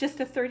with just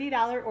a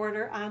 $30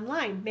 order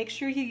online. Make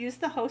sure you use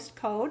the host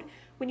code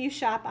when you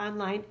shop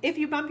online. If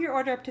you bump your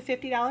order up to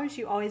 $50,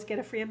 you always get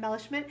a free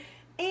embellishment,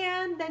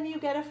 and then you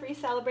get a free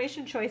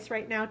celebration choice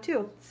right now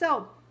too.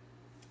 So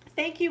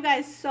thank you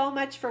guys so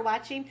much for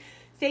watching.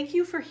 Thank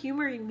you for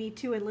humoring me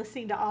too and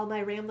listening to all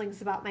my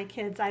ramblings about my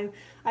kids.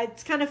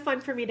 It's kind of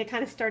fun for me to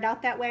kind of start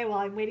out that way while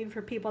I'm waiting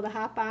for people to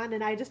hop on,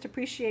 and I just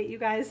appreciate you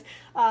guys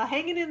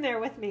hanging in there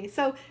with me.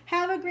 So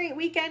have a great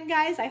weekend,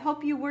 guys. I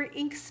hope you were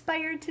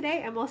inspired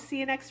today, and we'll see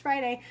you next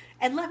Friday.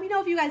 And let me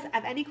know if you guys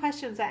have any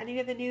questions on any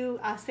of the new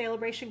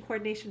SALE-A-BRATION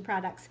coordination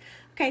products.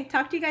 Okay,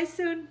 talk to you guys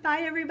soon.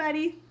 Bye,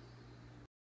 everybody.